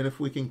for, and if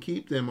we can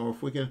keep them, or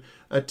if we can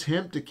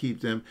attempt to keep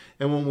them,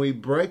 and when we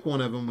break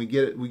one of them, we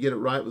get it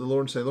right with the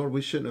Lord and say, Lord,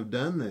 we shouldn't have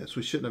done this,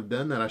 we shouldn't have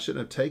done that, I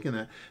shouldn't have taken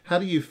that. How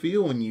do you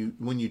feel when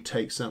you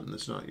take something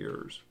that's not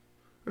yours?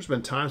 There's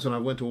been times when I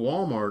went to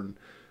Walmart and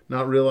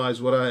not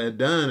realized what I had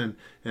done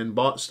and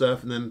bought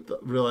stuff, and then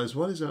realized,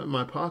 what is that in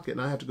my pocket?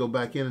 And I have to go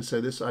back in and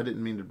say, this, I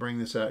didn't mean to bring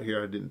this out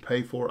here, I didn't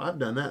pay for it. I've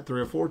done that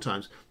 3 or 4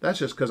 times. That's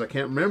just because I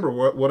can't remember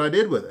what I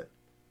did with it.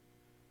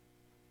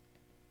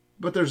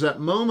 But there's that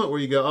moment where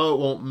you go, oh, it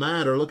won't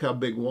matter. Look how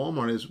big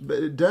Walmart is.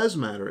 But it does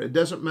matter. It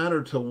doesn't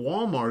matter to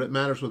Walmart. It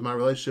matters with my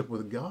relationship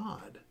with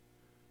God.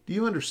 Do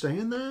you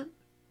understand that?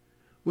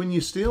 When you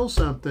steal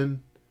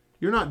something,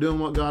 you're not doing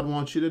what God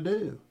wants you to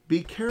do.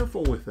 Be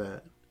careful with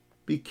that.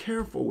 Be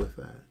careful with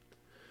that.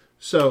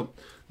 So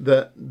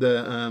the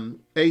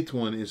 8th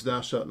one is thou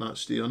shalt not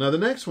steal. Now the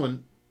next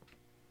one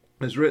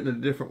is written in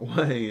a different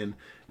way. And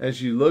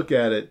as you look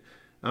at it,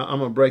 I'm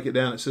going to break it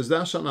down. It says,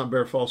 thou shalt not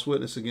bear false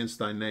witness against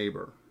thy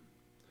neighbor.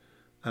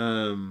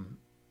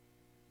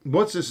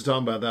 What's this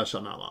talking about? Thou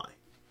shalt not lie.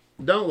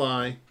 Don't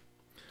lie.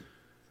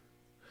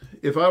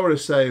 if I were to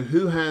say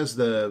who has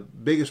the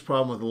biggest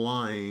problem with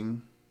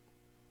lying,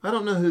 I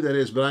don't know who that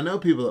is, but I know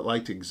people that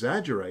like to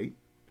exaggerate.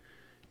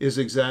 Is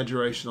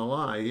exaggeration a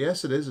lie?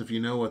 Yes, it is if you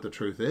know what the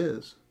truth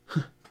is.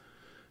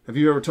 Have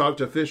you ever talked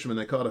to a fisherman?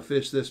 They caught a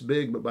fish this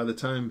big, but by the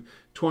time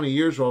 20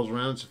 years rolls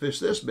around, it's a fish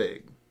this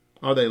big.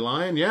 Are they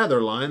lying? Yeah,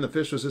 they're lying. The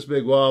fish was this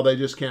big. Well, they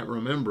just can't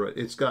remember it.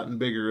 It's gotten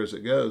bigger as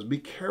it goes. Be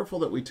careful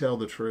that we tell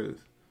the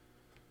truth.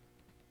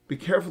 Be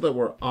careful that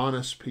we're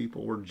honest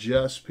people. We're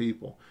just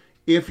people.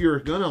 If you're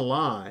going to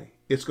lie,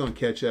 it's going to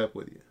catch up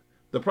with you.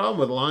 The problem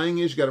with lying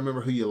is you got to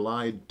remember who you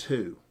lied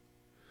to.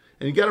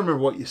 And you got to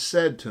remember what you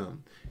said to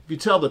them. If you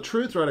tell the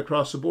truth right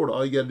across the board,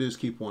 all you got to do is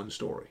keep one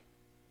story.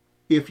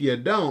 If you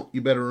don't,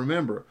 you better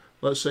remember.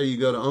 Let's say you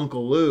go to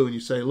Uncle Lou and you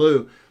say,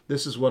 Lou,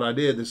 this is what I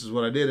did,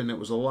 and it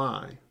was a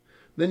lie.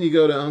 Then you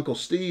go to Uncle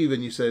Steve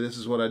and you say, this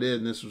is what I did,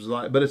 and this was a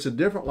lie. But it's a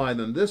different lie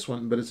than this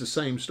one, but it's the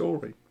same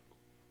story.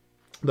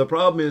 The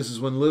problem is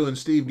when Lou and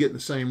Steve get in the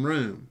same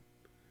room,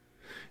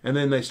 and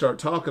then they start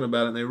talking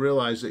about it, and they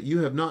realize that you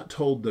have not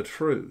told the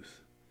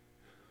truth.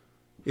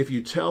 If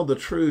you tell the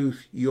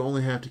truth, you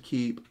only have to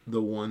keep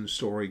the one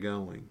story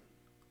going.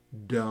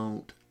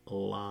 Don't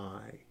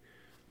lie.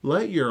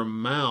 Let your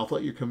mouth,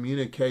 let your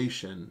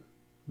communication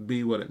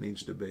be what it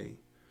needs to be.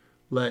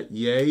 Let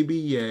yea be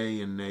yea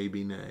and nay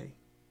be nay.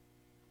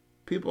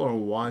 People are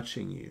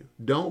watching you.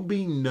 Don't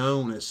be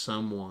known as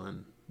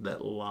someone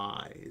that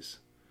lies.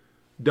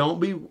 Don't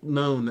be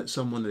known as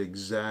someone that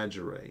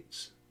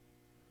exaggerates.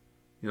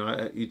 You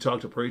know, you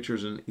talk to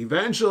preachers, and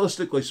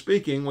evangelistically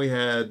speaking, we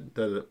had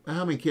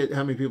how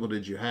many people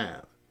did you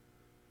have?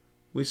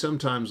 We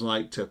sometimes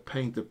like to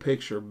paint the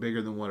picture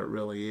bigger than what it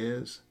really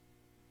is,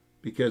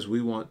 because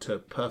we want to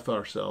puff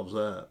ourselves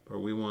up, or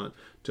we want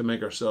to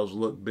make ourselves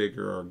look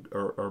bigger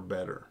or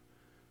better.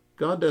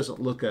 God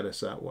doesn't look at us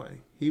that way.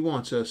 He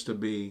wants us to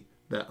be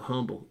that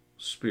humble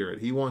spirit.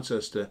 He wants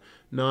us to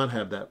not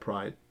have that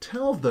pride.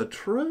 Tell the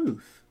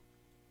truth.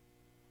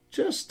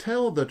 Just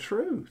tell the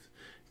truth.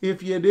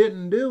 If you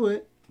didn't do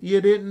it, you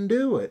didn't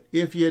do it.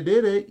 If you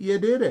did it, you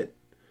did it.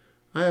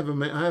 I have a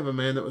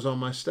man that was on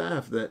my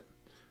staff that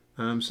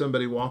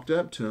somebody walked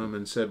up to him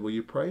and said, will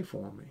you pray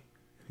for me?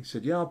 He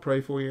said, yeah, I'll pray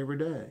for you every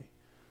day.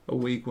 A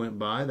week went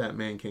by. That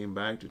man came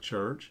back to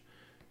church,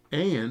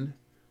 and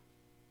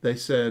they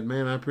said,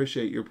 man, I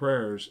appreciate your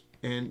prayers.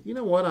 And you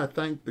know what? I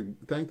thank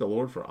the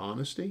Lord for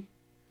honesty,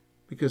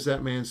 because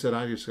that man said,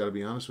 I just got to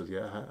be honest with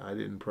you. I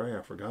didn't pray.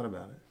 I forgot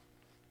about it.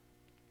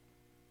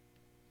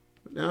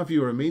 Now, if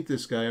you were to meet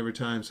this guy, every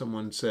time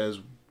someone says,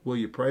 will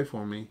you pray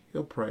for me?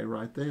 He'll pray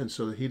right then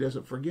so that he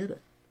doesn't forget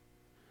it.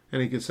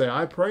 And he could say,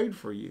 I prayed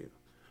for you.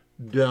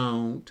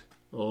 Don't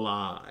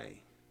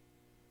lie.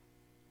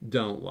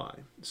 Don't lie.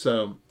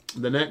 So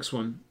the next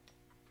one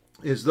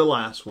is the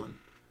last one.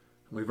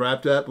 We've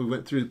wrapped up. We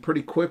went through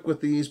pretty quick with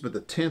these, but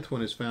the 10th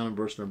one is found in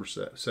verse number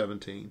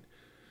 17.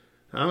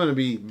 I'm going to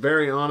be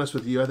very honest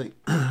with you. I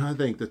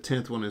think the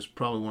 10th one is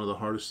probably one of the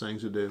hardest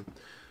things to do.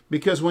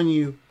 Because when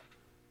you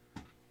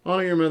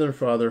honor your mother and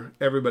father,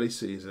 everybody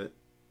sees it.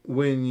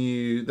 When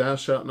you, thou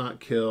shalt not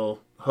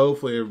kill,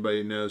 hopefully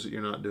everybody knows that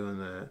you're not doing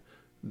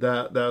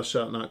that. Thou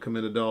shalt not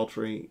commit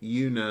adultery,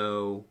 you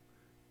know,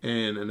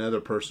 and another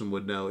person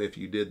would know if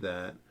you did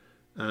that.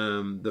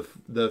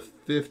 The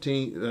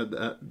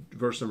 15th,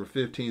 verse number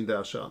 15,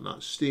 thou shalt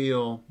not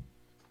steal.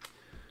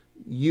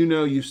 You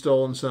know you've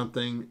stolen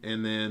something,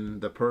 and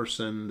then the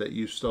person that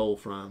you stole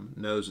from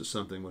knows that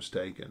something was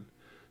taken.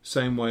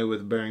 Same way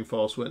with bearing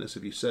false witness.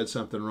 If you said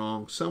something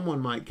wrong, someone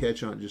might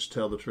catch on and just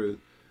tell the truth.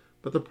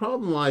 But the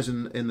problem lies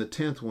in the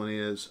 10th one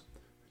is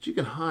that you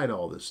can hide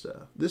all this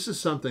stuff. This is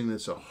something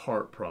that's a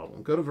heart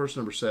problem. Go to verse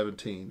number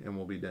 17 and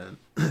we'll be done.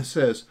 It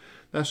says,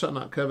 thou shalt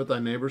not covet thy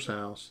neighbor's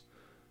house.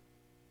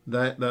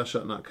 Thou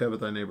shalt not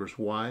covet thy neighbor's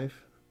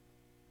wife,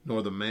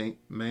 nor the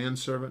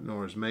manservant,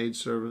 nor his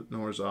maidservant,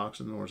 nor his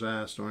oxen, nor his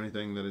ass, nor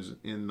anything that is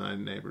in thy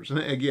neighbor's. And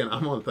again, I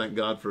want to thank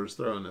God for his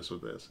thoroughness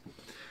with this.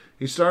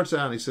 He starts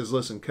out and he says,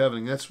 listen,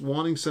 coveting, that's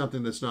wanting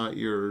something that's not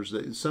yours,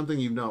 that's something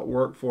you've not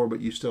worked for, but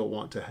you still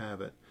want to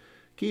have it.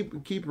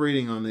 Keep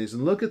reading on these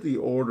and look at the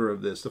order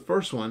of this. The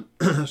first one,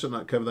 thou shalt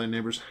not covet thy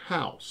neighbor's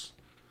house.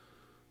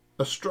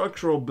 A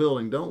structural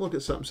building. Don't look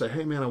at something and say,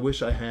 hey man, I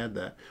wish I had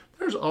that.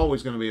 There's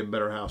always going to be a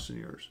better house than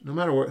yours. No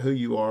matter who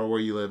you are or where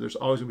you live, there's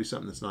always going to be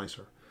something that's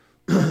nicer.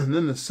 And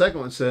then the second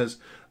one says,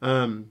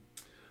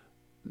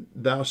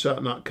 thou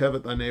shalt not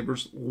covet thy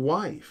neighbor's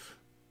wife.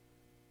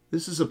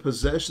 This is a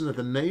possession that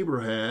the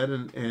neighbor had,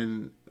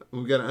 and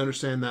we've got to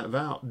understand that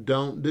vow.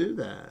 Don't do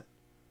that.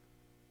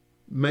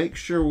 Make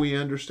sure we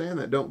understand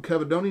that. Don't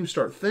covet. Don't even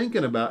start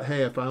thinking about,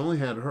 hey, if I only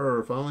had her,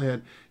 if I only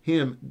had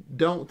him.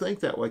 Don't think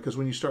that way, because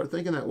when you start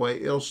thinking that way,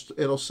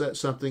 it'll set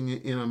something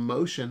in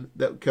motion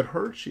that could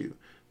hurt you.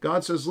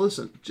 God says,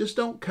 listen, just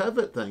don't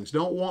covet things.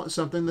 Don't want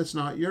something that's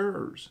not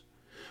yours.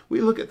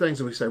 We look at things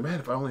and we say, man,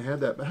 if I only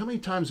had that. But how many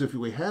times if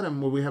we had them,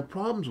 will we have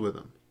problems with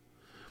them?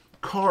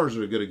 Cars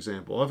are a good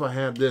example. If I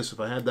had this, if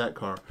I had that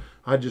car,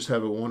 I'd just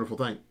have a wonderful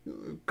thing.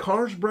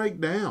 Cars break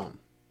down.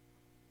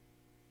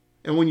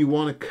 And when you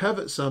want to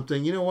covet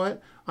something, you know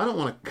what? I don't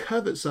want to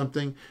covet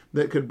something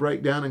that could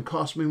break down and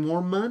cost me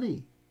more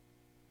money.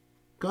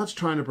 God's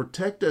trying to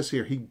protect us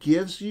here. He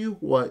gives you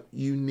what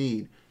you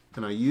need.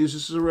 And I use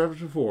this as a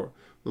reference before.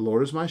 The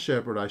Lord is my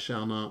shepherd, I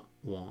shall not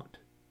want.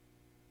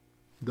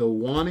 The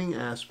wanting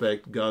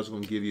aspect, God's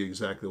going to give you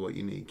exactly what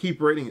you need.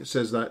 Keep reading. It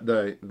says that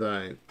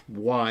thy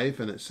wife,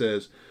 and it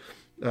says,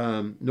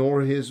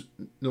 nor his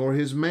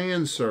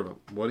manservant,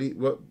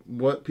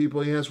 what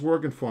people he has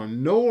working for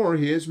him, nor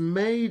his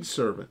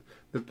maidservant,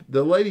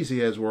 the ladies he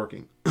has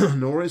working,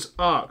 nor his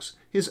ox,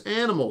 his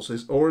animals,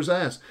 or his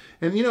ass.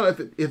 And you know, if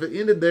it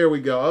ended there, we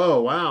go,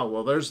 oh wow,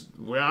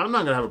 I'm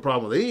not going to have a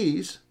problem with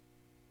these.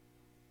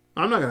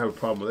 I'm not going to have a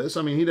problem with this.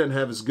 I mean, he doesn't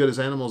have as good as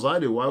animals I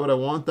do. Why would I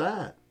want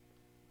that?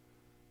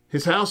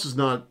 His house is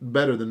not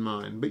better than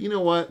mine. But you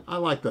know what? I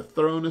like the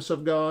thoroughness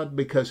of God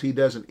because he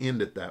doesn't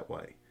end it that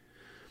way.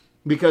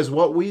 Because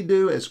what we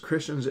do as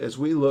Christians is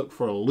we look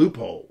for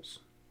loopholes.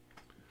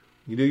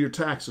 You do your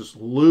taxes,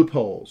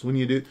 loopholes. When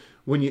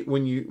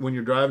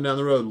you're driving down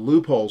the road,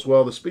 loopholes.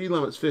 Well, the speed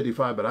limit's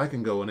 55, but I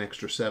can go an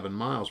extra 7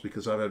 miles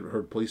because I've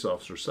heard police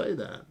officers say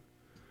that.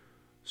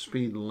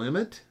 Speed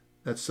limit?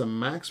 That's the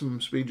maximum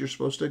speed you're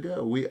supposed to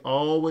go. We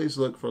always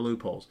look for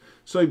loopholes.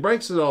 So he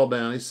breaks it all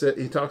down.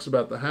 He talks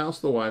about the house,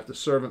 the wife, the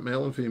servant,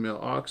 male and female,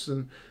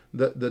 oxen,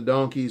 the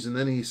donkeys, and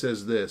then he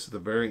says this at the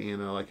very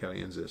end. I like how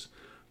he ends this.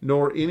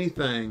 Nor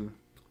anything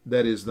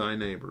that is thy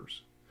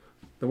neighbor's.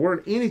 The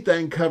word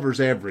anything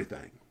covers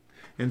everything.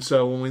 And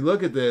so when we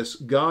look at this,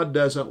 God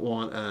doesn't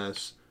want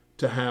us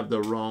to have the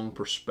wrong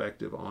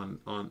perspective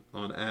on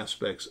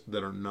aspects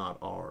that are not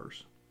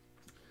ours.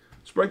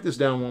 Let's break this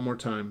down one more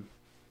time.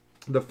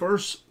 The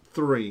first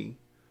three,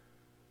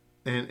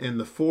 and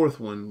the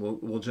fourth one,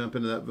 we'll jump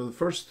into that, but the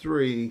first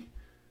three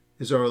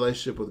is our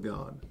relationship with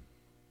God.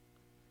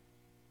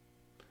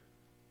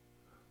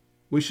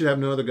 We should have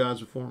no other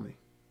gods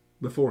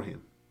before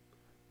him.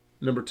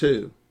 Number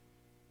 2,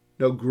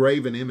 no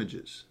graven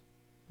images.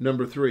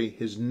 Number 3,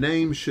 his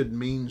name should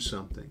mean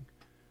something.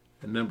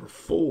 And number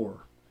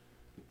 4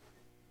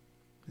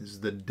 is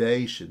the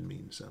day should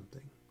mean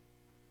something.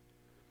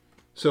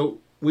 So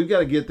we've got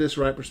to get this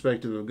right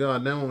perspective of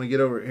God. Now when we get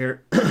over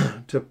here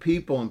to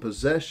people and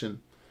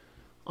possession,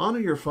 honor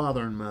your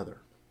father and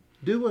mother.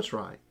 Do what's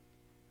right.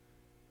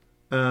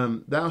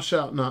 Thou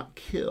shalt not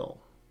kill.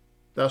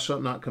 Thou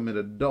shalt not commit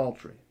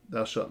adultery.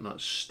 Thou shalt not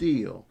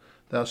steal.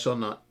 Thou shalt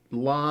not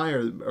lie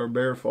or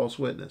bear false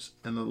witness.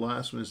 And the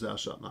last one is thou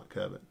shalt not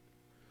covet.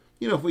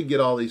 You know, if we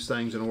get all these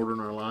things in order in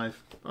our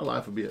life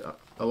would be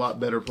a lot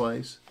better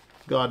place.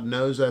 God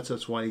knows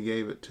that's why he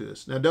gave it to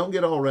us. Now, don't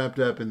get all wrapped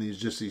up in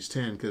these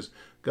 10, because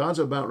God's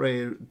about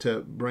ready to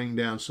bring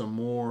down some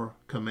more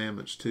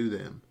commandments to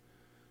them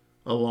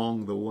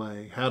along the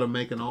way. How to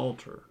make an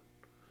altar.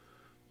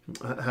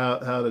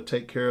 How to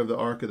take care of the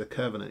Ark of the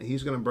Covenant.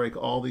 He's going to break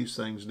all these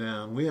things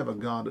down. We have a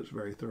God that's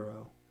very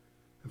thorough.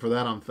 And for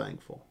that, I'm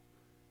thankful.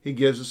 He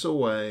gives us a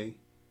way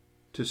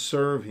to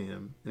serve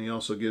him, and he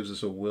also gives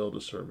us a will to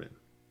serve him.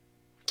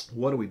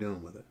 What are we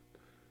doing with it?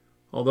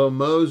 Although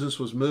Moses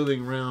was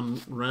moving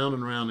round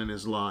and round in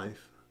his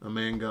life, a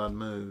man God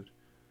moved,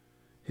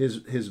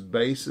 his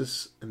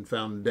basis and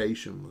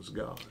foundation was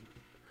God.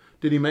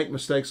 Did he make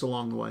mistakes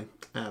along the way?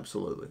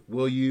 Absolutely.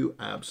 Will you?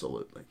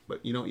 Absolutely.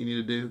 But you know what you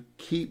need to do?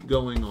 Keep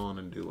going on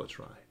and do what's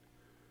right.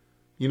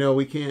 You know,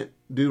 we can't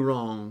do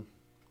wrong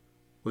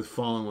with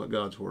following what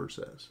God's word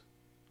says.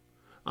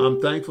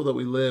 I'm thankful that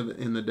we live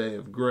in the day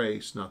of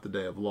grace, not the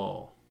day of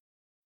law.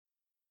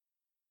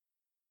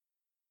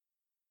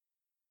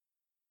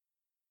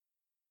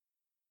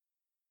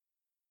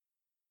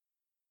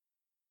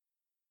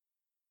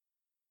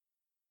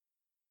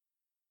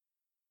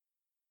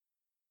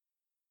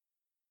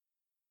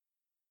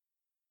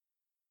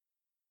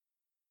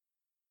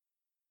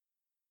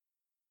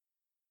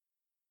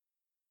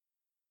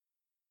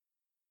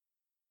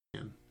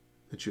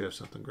 That you have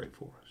something great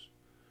for us.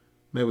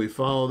 May we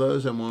follow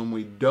those, and when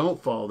we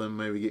don't follow them,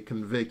 may we get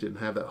convicted and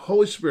have that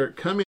Holy Spirit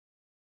come in.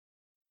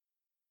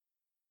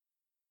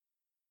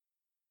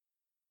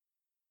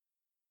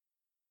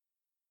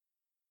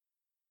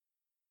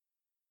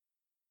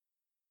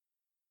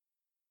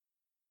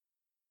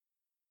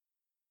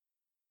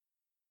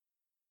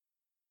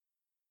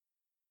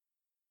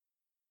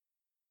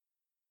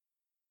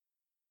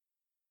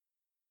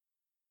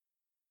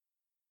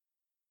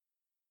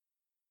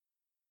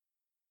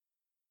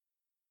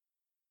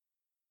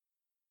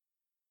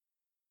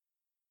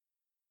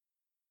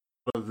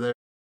 Of their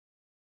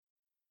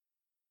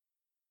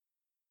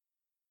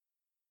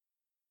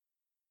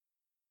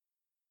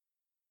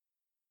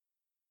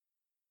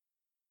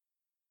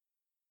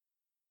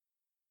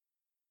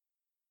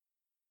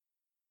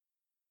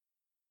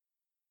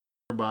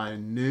by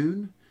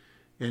noon,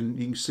 and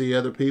you can see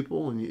other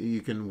people, and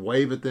you can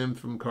wave at them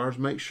from cars.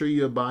 Make sure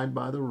you abide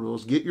by the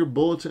rules. Get your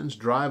bulletins,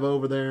 drive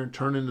over there, and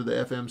turn into the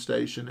FM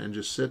station, and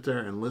just sit there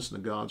and listen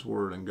to God's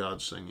word and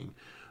God's singing.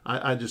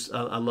 I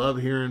love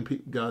hearing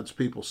God's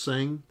people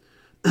sing.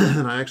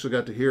 and I actually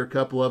got to hear a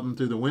couple of them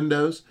through the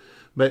windows.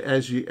 But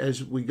as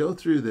we go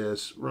through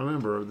this,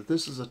 remember that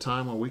this is a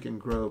time where we can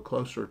grow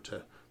closer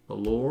to the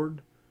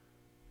Lord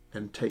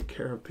and take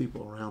care of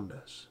people around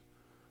us.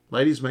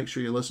 Ladies, make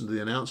sure you listen to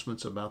the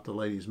announcements about the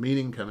ladies'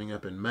 meeting coming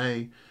up in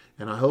May.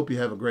 And I hope you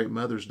have a great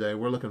Mother's Day.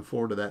 We're looking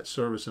forward to that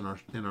service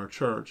in our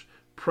church.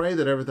 Pray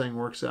that everything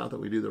works out, that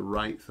we do the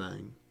right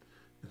thing.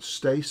 And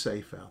stay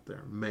safe out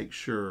there. Make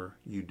sure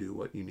you do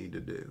what you need to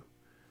do.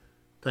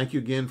 Thank you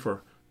again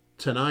for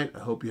tonight. I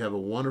hope you have a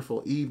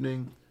wonderful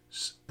evening.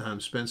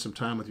 Spend some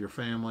time with your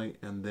family,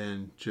 and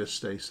then just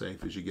stay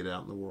safe as you get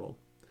out in the world.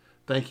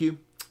 Thank you,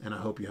 and I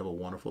hope you have a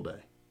wonderful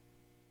day.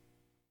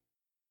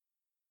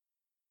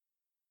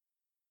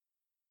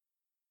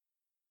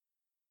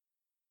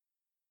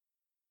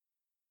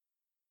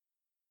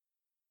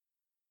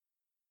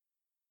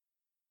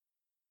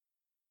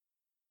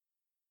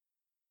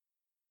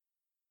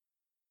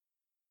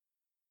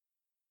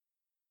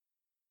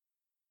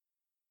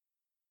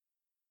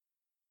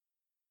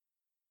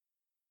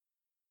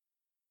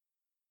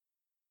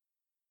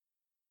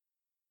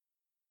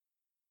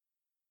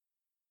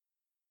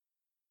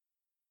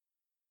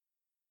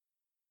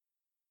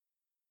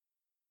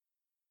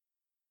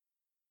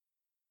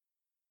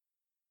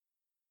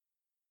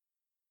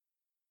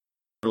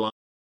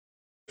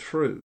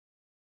 True.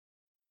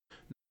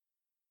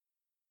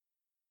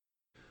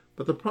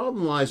 But the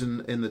problem lies in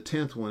the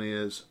 10th one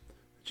is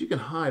that you can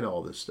hide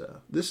all this stuff.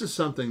 This is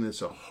something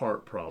that's a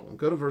heart problem.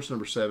 Go to verse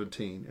number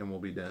 17 and we'll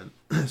be done.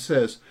 It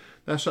says,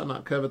 thou shalt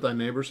not covet thy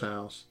neighbor's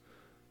house,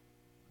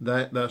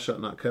 thou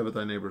shalt not covet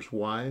thy neighbor's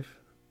wife,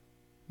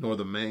 nor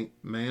the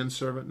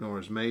manservant, nor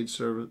his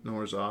maidservant,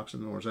 nor his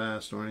oxen, nor his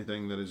ass, nor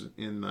anything that is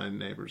in thy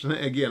neighbor's. And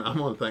again, I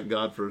want to thank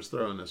God for his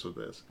thoroughness with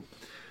this.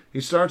 He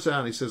starts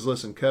out, he says,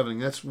 listen, coveting,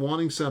 that's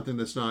wanting something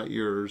that's not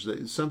yours,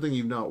 that's something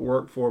you've not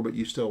worked for, but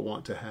you still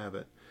want to have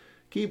it.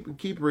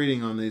 Keep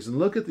reading on these and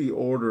look at the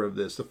order of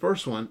this. The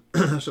first one,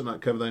 shall not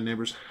covet thy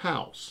neighbor's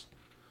house.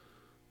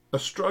 A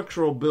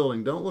structural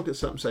building. Don't look at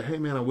something and say, hey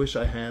man, I wish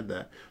I had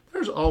that.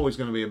 There's always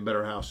going to be a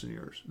better house than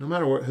yours. No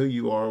matter who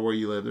you are or where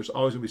you live, there's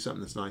always going to be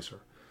something that's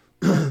nicer.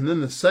 And then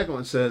the second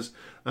one says,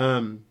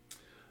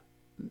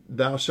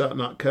 thou shalt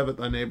not covet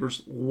thy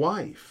neighbor's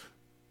wife.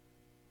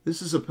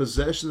 This is a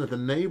possession that the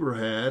neighbor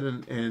had,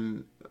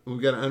 and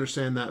we've got to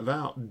understand that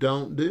vow.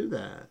 Don't do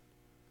that.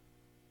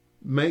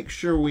 Make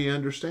sure we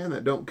understand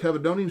that. Don't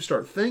covet. Don't even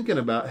start thinking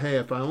about, hey,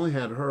 if I only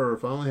had her,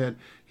 if I only had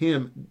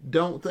him.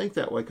 Don't think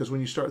that way, because when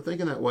you start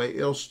thinking that way,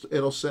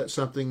 it'll set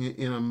something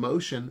in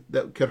motion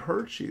that could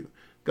hurt you.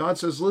 God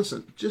says,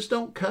 listen, just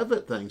don't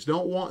covet things.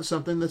 Don't want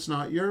something that's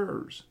not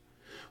yours.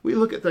 We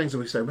look at things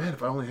and we say, man,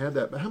 if I only had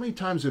that. But how many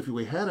times if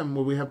we had them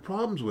will we have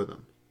problems with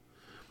them?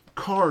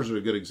 Cars are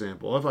a good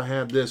example. If I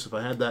had this, if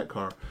I had that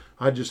car,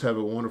 I'd just have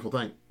a wonderful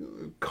thing.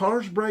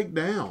 Cars break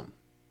down.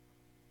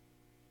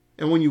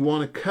 And when you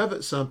want to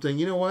covet something,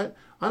 you know what?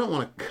 I don't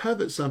want to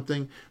covet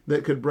something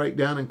that could break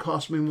down and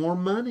cost me more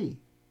money.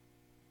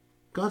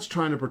 God's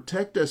trying to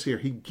protect us here.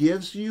 He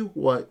gives you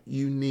what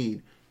you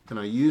need. And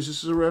I use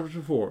this as a reference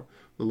before.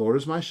 The Lord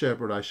is my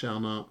shepherd, I shall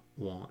not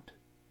want.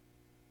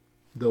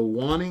 The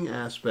wanting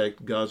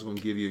aspect, God's going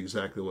to give you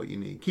exactly what you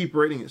need. Keep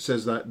reading. It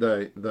says that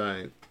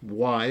thy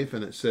wife,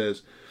 and it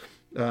says,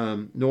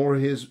 nor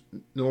his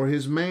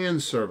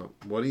manservant,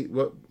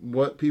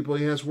 what people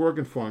he has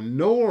working for him,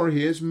 nor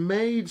his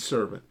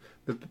maidservant,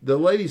 the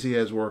ladies he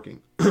has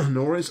working,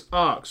 nor his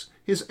ox,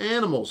 his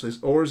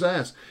animals, or his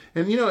ass.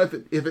 And you know, if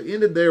it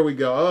ended there, we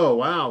go, oh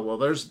wow,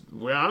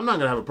 I'm not going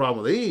to have a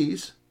problem with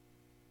these.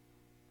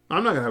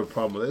 I'm not going to have a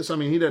problem with this. I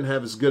mean, he doesn't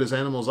have as good as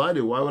animals I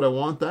do. Why would I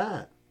want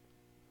that?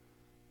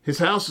 His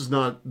house is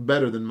not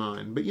better than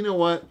mine. But you know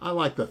what? I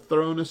like the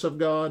thoroughness of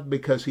God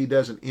because he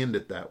doesn't end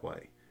it that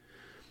way.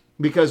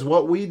 Because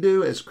what we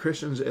do as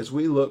Christians is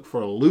we look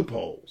for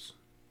loopholes.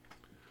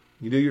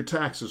 You do your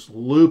taxes,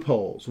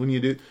 loopholes. When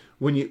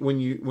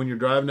you're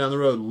driving down the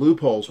road,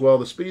 loopholes. Well,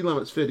 the speed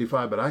limit's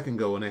 55, but I can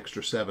go an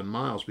extra 7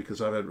 miles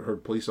because I've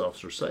heard police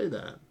officers say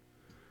that.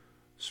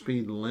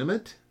 Speed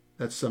limit?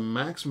 That's the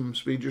maximum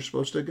speed you're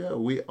supposed to go.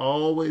 We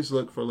always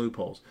look for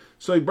loopholes.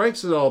 So he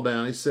breaks it all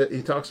down.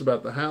 He talks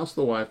about the house,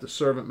 the wife, the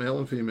servant, male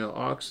and female,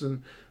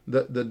 oxen,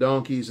 the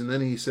donkeys, and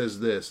then he says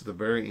this at the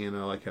very end.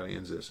 I like how he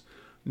ends this.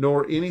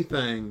 Nor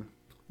anything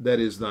that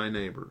is thy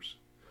neighbor's.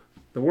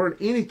 The word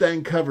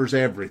anything covers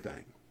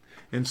everything.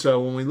 And so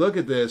when we look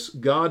at this,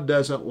 God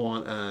doesn't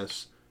want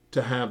us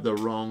to have the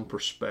wrong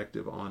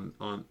perspective on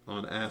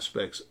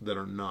aspects that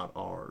are not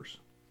ours.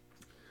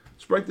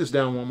 Let's break this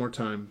down one more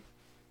time.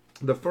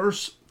 The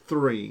first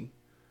three,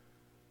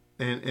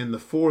 and the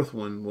fourth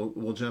one,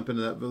 we'll jump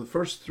into that. But the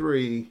first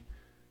three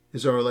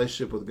is our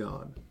relationship with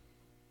God.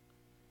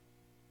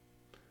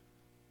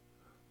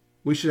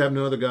 We should have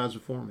no other gods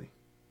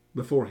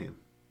before him.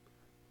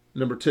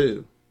 Number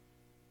 2,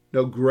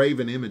 no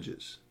graven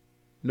images.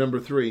 Number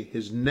 3,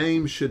 his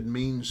name should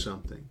mean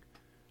something.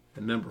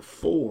 And number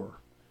 4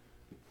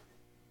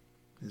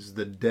 is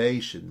the day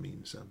should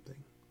mean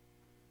something.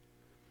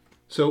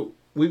 So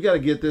we've got to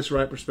get this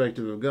right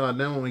perspective of God.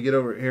 Now when we get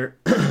over here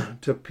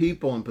to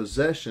people and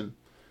possession,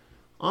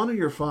 honor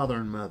your father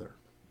and mother.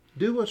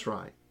 Do what's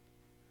right.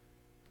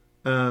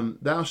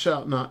 Thou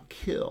shalt not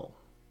kill.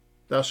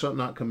 Thou shalt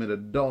not commit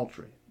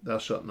adultery. Thou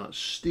shalt not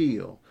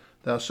steal.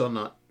 Thou shalt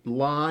not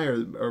lie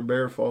or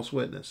bear false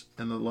witness.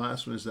 And the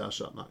last one is thou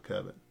shalt not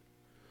covet.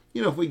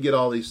 You know, if we get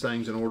all these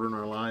things in order in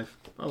our life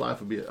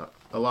would be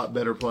a lot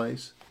better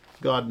place.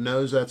 God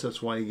knows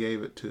that's why He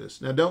gave it to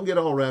us. Now, don't get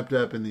all wrapped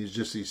up in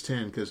these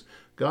 10, because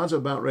God's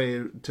about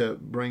ready to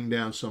bring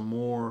down some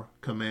more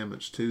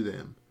commandments to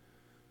them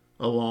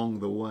along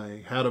the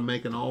way. How to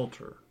make an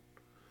altar.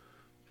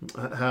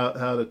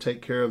 How to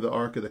take care of the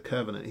Ark of the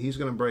Covenant. He's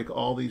going to break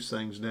all these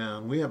things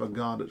down. We have a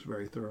God that's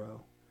very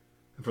thorough.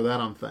 And for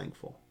that, I'm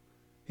thankful.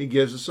 He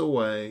gives us a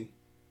way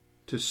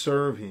to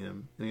serve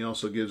Him, and He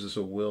also gives us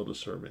a will to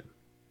serve Him.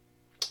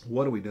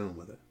 What are we doing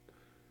with it?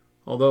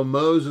 Although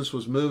Moses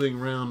was moving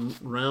round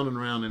and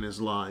round in his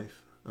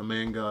life, a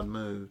man God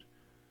moved,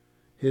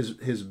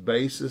 his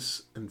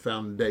basis and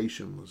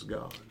foundation was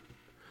God.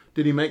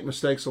 Did he make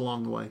mistakes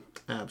along the way?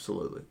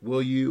 Absolutely.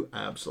 Will you?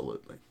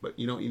 Absolutely. But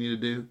you know what you need to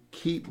do?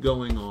 Keep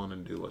going on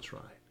and do what's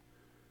right.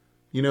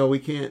 You know, we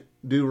can't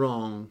do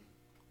wrong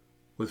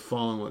with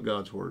following what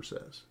God's Word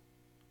says.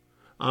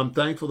 I'm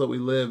thankful that we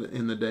live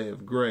in the day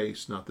of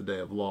grace, not the day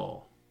of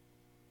law.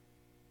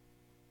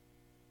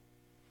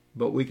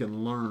 But we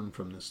can learn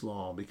from this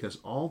law, because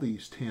all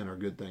these 10 are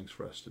good things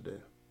for us to do.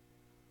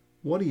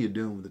 What are you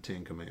doing with the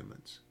 10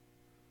 commandments?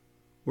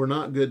 We're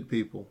not good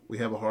people. We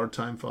have a hard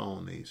time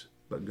following these,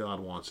 but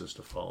God wants us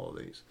to follow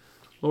these.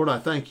 Lord, I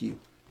thank You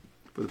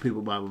for the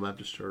People Bible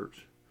Baptist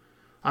Church.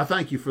 I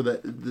thank You for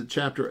the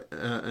chapter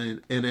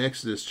in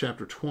Exodus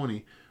chapter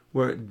 20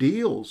 where it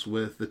deals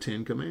with the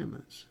 10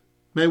 commandments.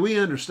 May we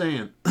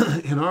understand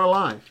in our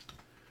life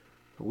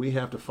we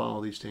have to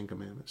follow these 10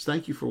 commandments.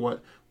 Thank You for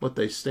what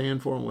they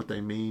stand for and what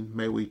they mean.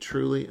 May we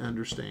truly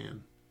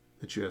understand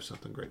that You have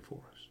something great for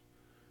us.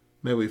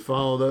 May we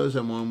follow those,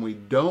 and when we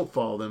don't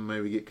follow them,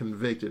 may we get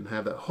convicted and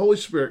have that Holy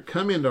Spirit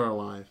come into our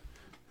life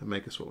and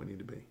make us what we need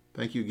to be.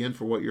 Thank You again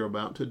for what You're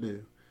about to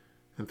do,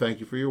 and thank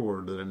You for Your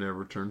Word that it never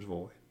returns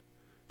void.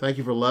 Thank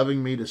You for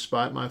loving me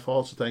despite my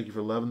faults, and thank You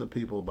for loving the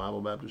people of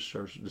Bible Baptist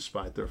Church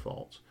despite their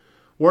faults.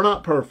 We're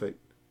not perfect.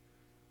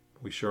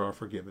 We sure are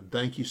forgiven.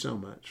 Thank You so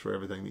much for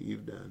everything that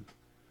You've done.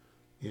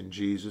 In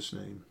Jesus'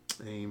 name,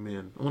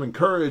 amen. I want to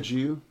encourage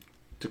you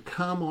to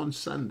come on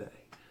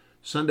Sunday.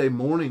 Sunday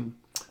morning,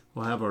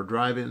 we'll have our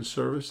drive-in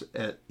service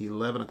at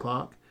 11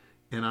 o'clock,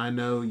 and I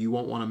know you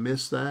won't want to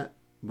miss that.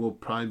 We'll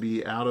probably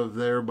be out of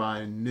there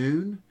by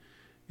noon,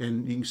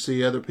 and you can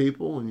see other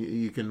people, and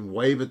you can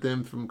wave at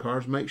them from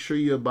cars. Make sure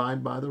you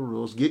abide by the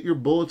rules. Get your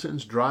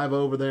bulletins, drive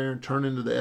over there, and turn into the